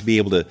so much to be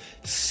able to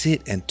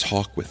sit and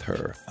talk with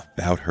her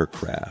about her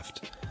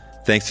craft.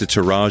 Thanks to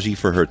Taraji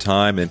for her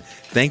time, and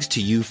thanks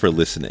to you for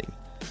listening.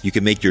 You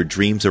can make your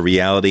dreams a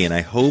reality, and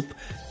I hope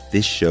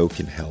this show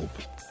can help.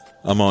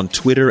 I'm on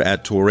Twitter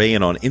 @Touré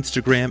and on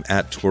Instagram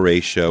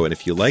 @Touré Show, and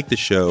if you like the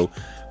show,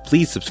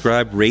 please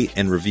subscribe, rate,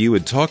 and review,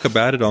 and talk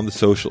about it on the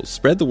socials.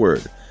 Spread the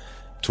word.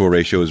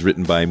 Touré Show is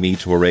written by me,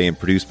 Touré, and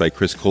produced by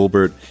Chris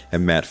Colbert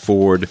and Matt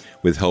Ford,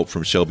 with help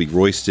from Shelby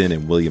Royston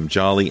and William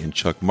Jolly and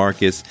Chuck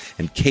Marcus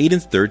and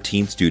Cadence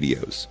 13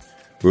 Studios.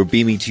 We're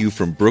beaming to you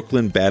from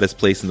Brooklyn, baddest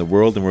place in the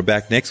world, and we're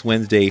back next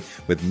Wednesday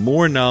with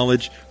more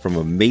knowledge from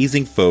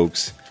amazing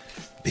folks,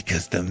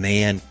 because the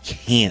man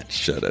can't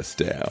shut us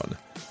down.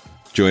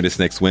 Join us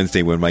next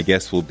Wednesday when my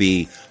guest will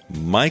be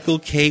Michael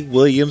K.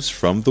 Williams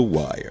from The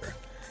Wire.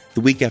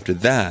 The week after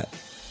that,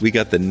 we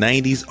got the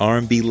 90s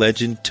R&B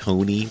legend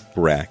Toni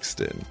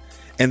Braxton.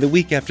 And the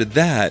week after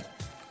that,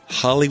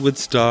 Hollywood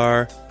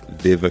star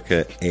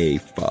Vivica A.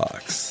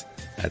 Fox.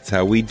 That's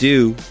how we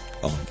do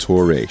on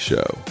Touré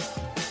Show.